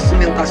espaço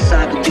meu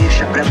passado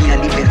deixa para minha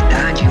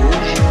liberdade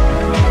hoje?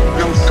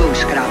 Não sou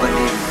escrava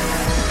dele.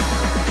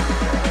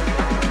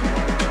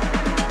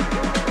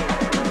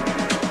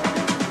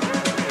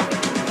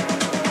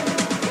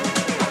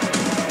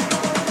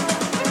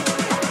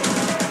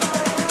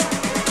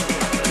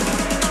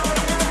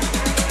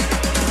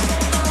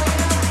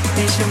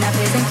 Deixa eu me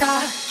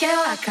apresentar, que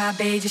eu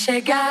acabei de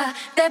chegar.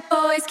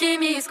 Depois que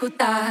me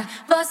escutar,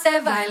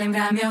 você vai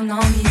lembrar meu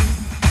nome.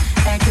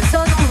 É que eu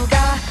sou de um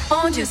lugar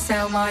onde o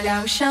céu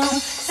molha o chão,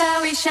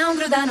 céu e chão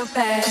gruda no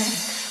pé,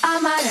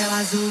 amarelo,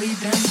 azul e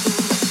branco.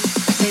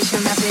 Deixa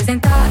eu me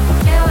apresentar,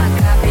 que eu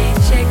acabei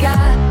de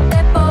chegar.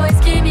 Depois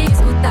que me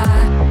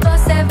escutar,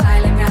 você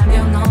vai lembrar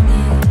meu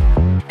nome.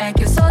 É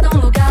que eu sou de um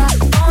lugar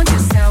onde o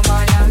céu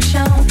molha o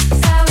chão,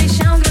 céu e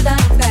chão gruda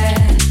no pé,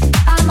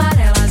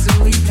 amarelo,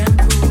 azul e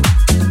branco.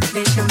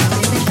 Deixa eu me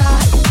apresentar,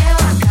 que eu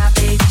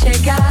acabei de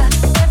chegar.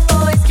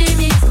 Depois que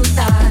me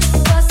escutar,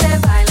 você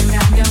vai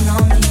lembrar meu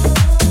nome.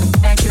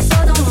 É que eu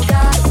sou de um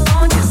lugar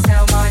onde o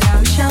céu molha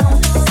o chão,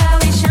 céu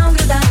e chão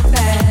gruda no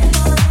pé,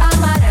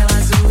 amarelo,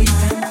 azul e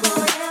branco.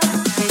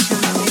 Deixa eu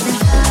me apresentar.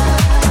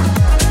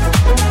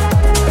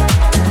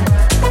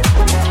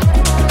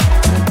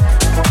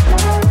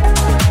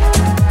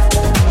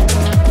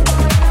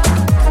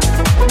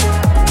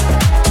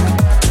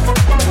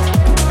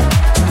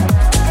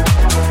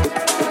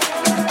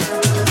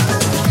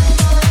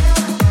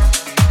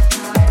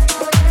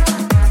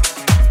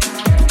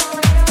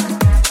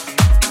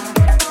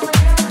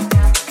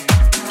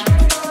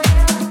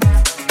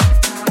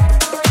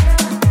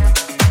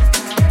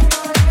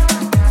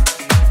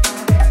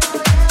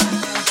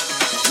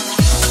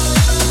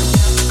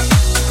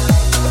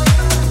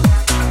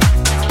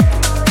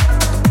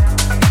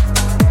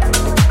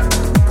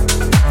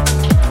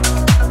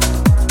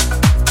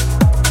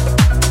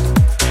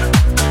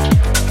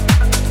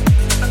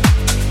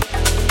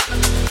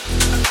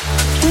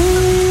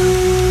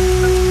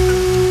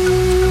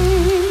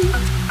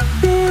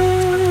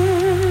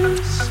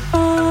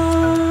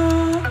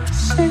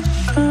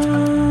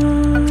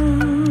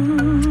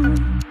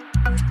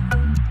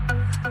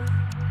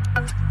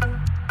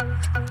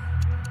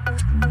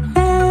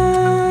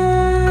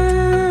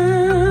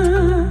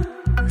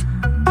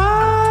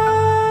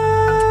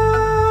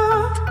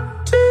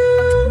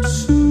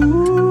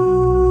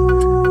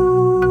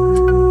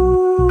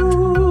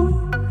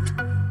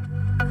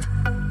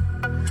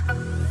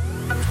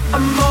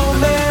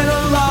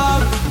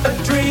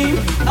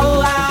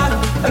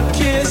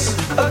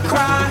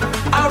 cry,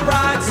 our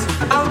rights,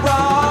 our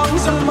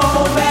wrongs, a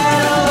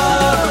moment of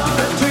love,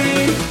 a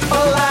dream,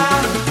 a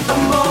lie, a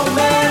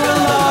moment of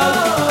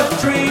love, a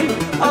dream,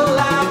 a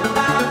lie,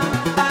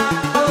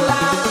 a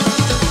lie.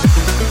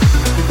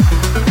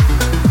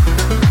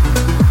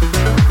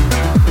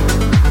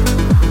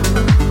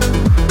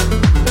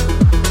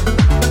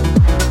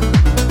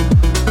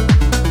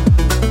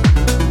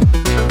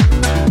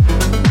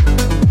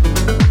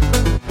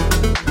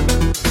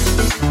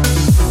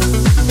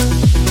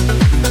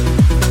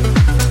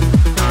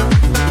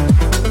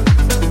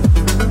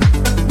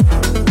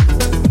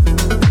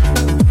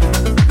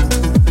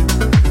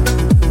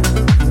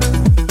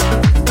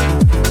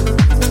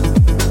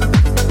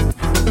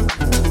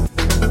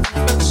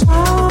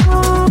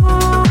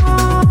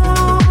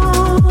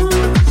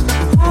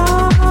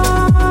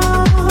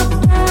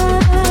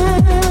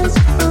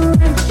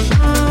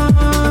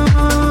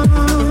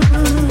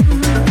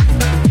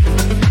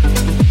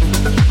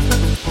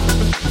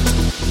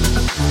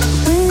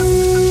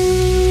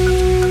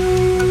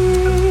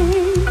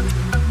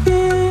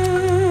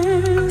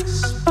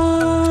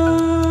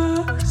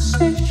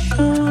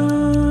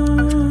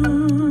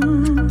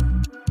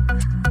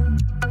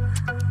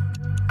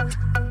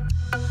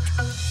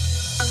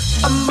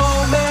 A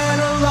moment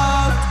of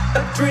love, a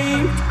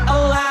dream, a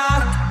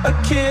laugh, a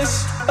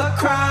kiss, a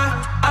cry,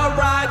 our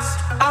rights,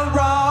 our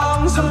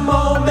wrongs, a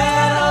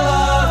moment of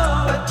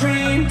love, a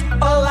dream,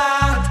 a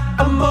lie,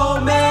 a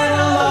moment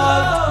of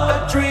love, a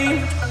dream,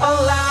 a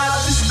lie,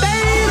 to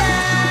stay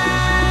there.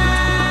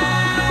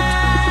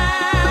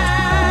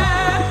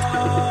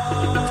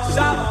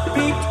 Stop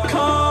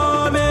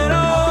becoming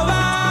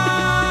over.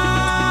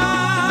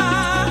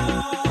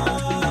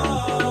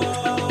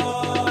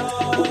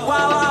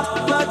 While our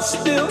blood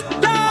still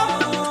love,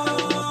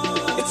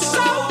 it's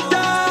so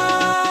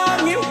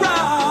young it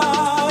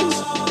runs.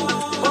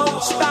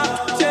 Won't stop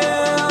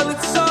till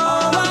it's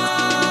over.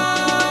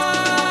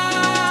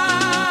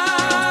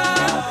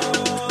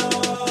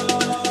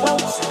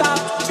 Won't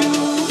stop to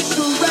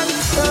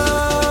surrender.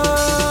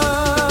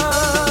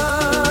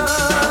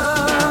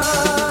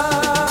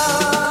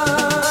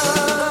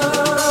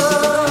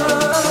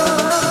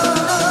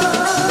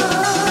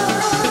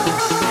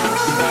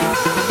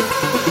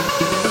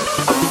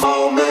 A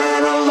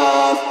moment of love.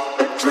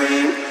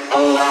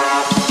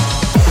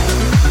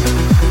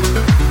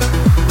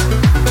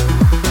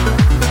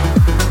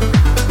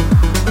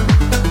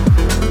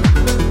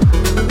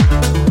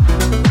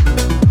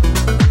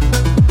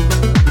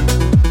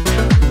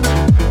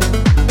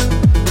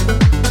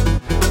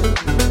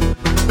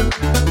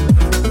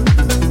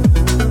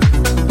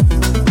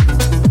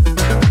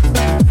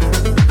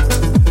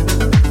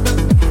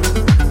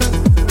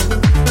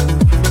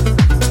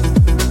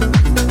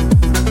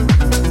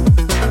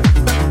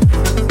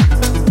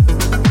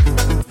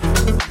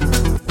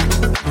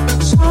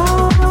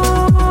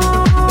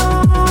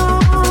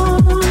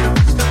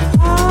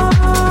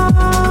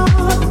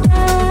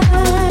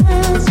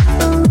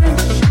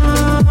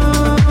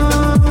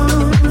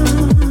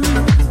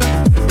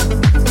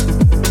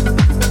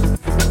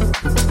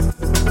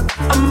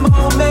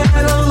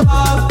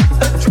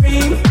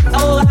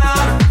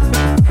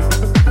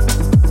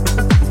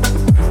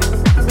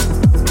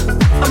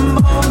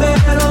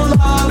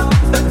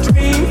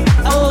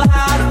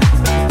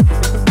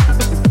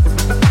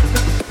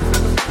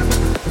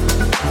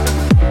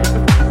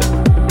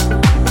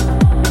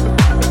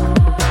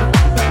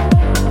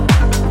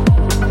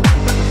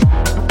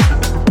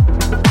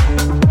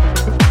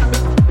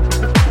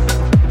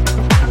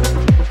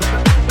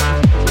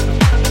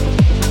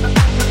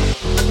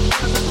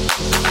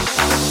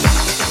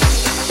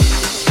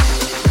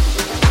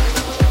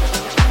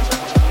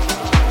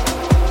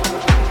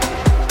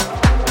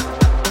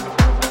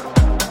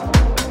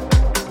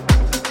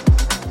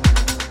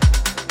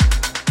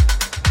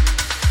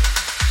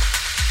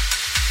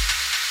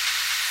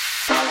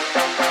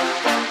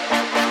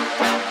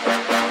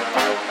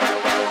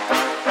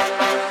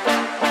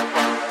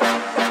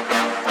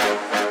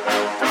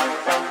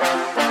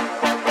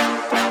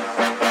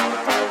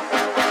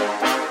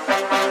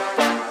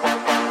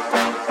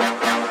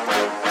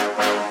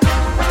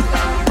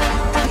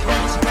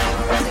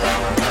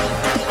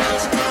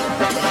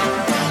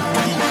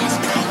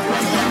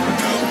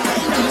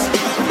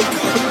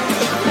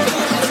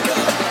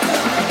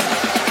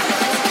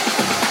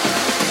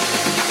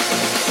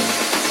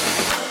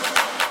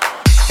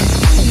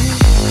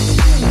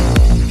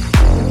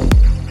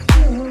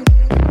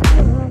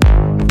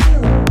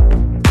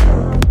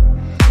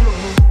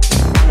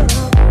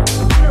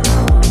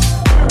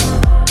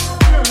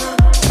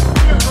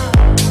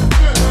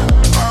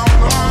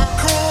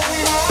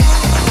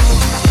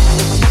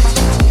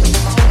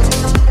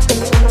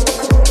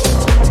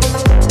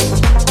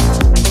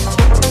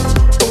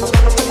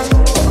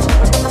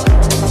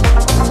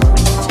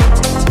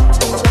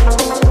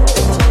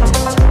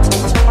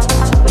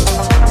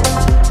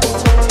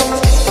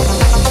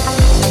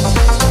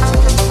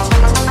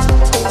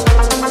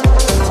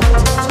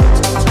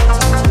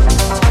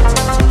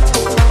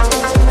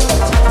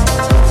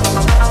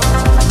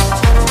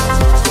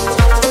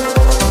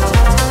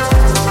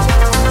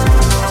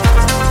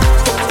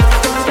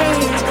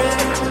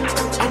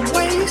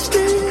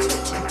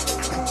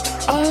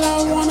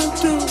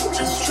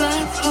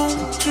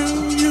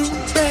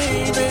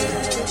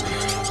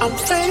 I'm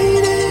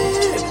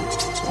faded.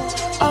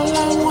 All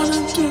I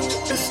wanna do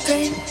is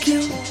take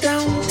you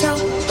downtown,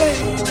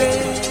 baby.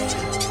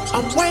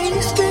 I'm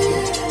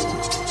wasted.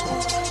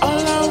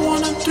 All I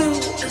wanna do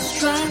is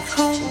drive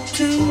home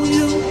to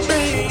you,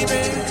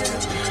 baby.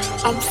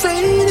 I'm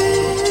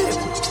faded.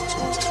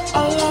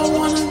 All I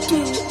wanna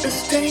do is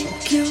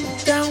take you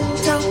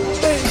downtown,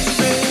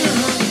 baby.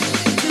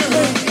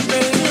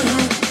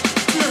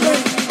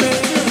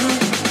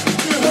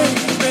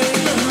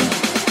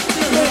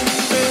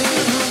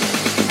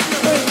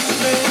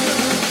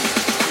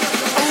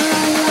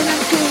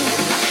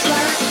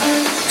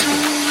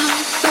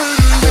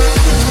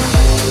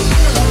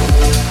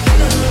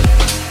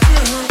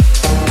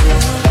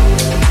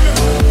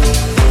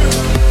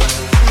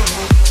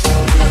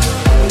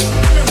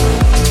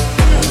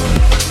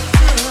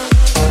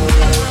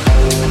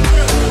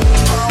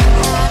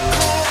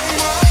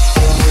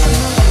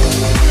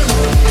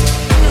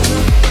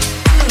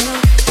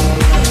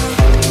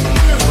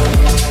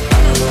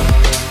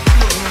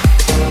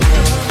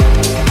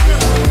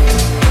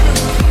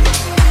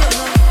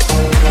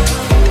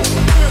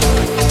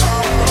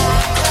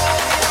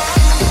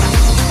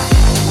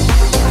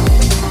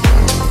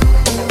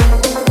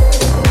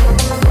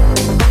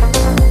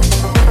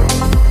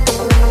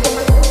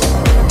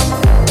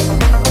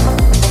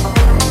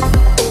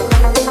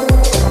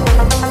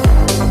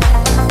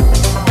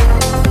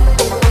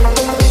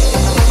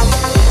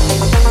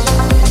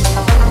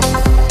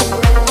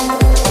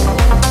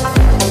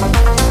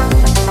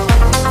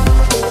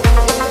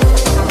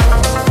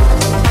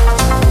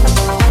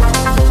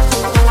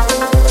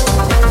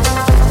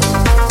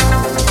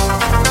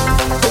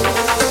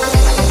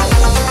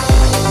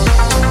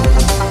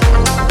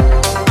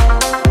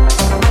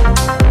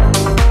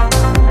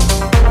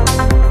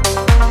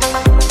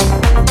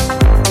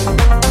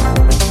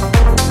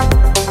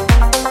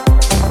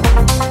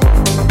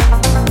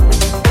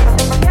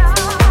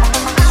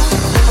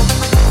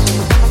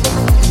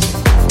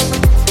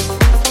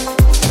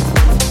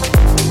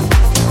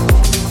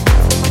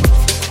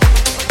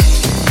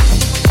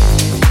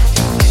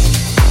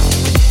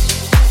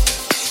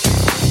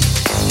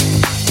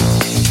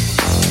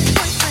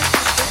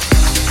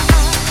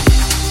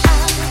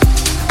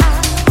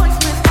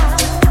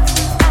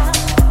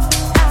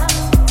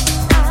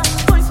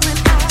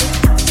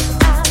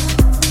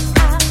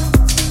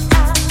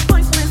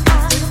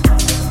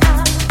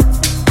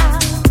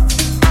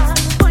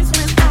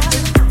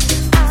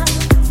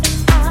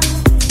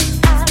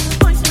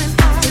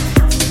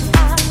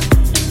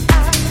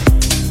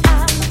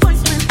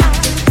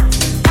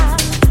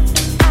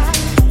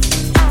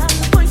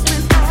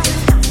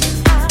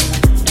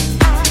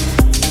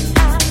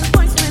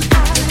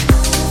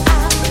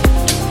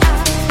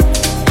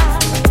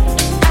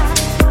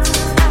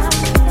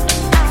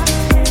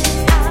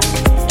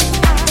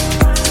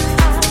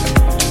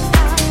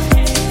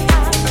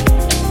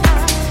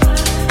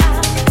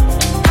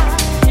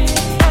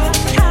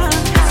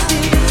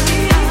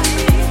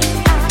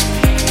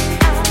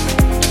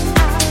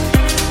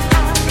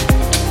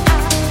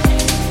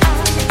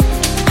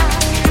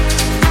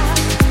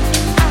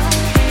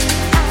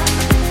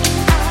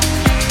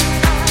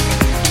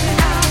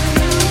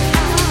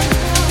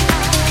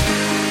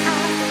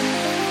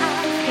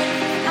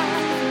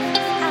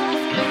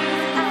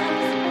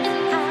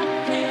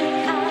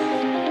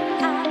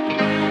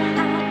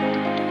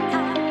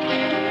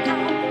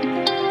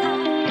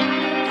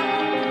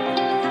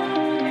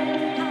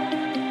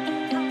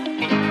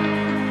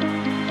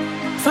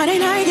 Friday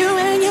night, you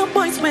and your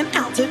boys went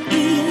out to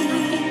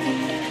eat.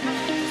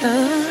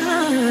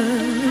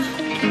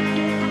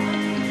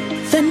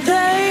 Then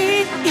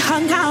they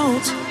hung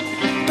out,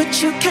 but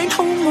you came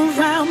home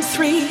around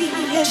 3.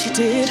 Yes, you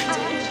did.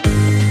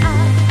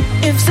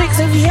 If 6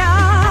 of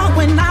y'all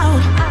went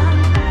out,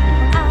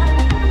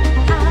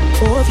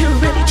 4 of you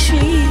really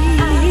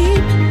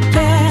cheap,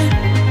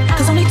 yeah.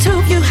 'Cause only 2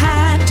 of you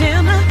had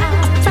dinner.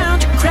 I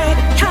found your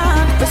credit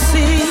card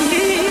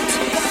receipt.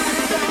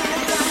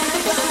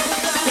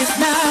 It's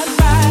not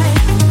right,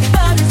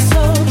 but it's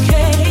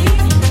okay.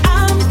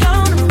 I'm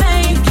gonna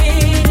make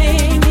it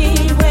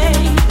anyway.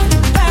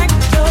 Pack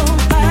your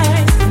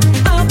bags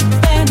up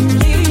and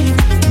leave.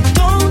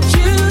 Don't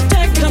you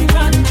dare come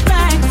running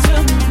back to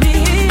me.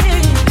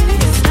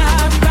 It's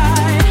not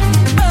right,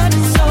 but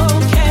it's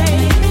okay.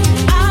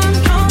 I'm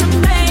gonna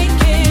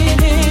make it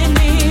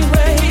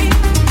anyway.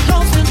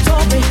 Close the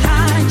door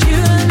behind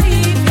you,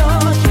 leave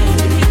your key.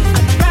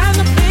 I'd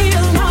rather be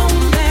alone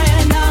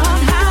than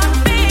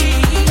unhappy.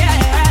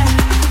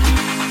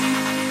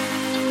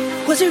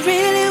 Was it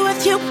really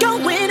worth you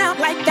going out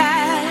like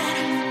that?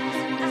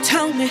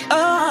 Tell me,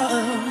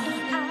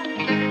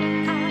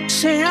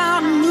 say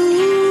I'm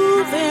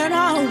moving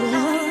on,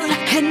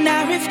 and I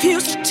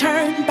refuse to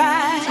turn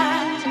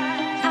back.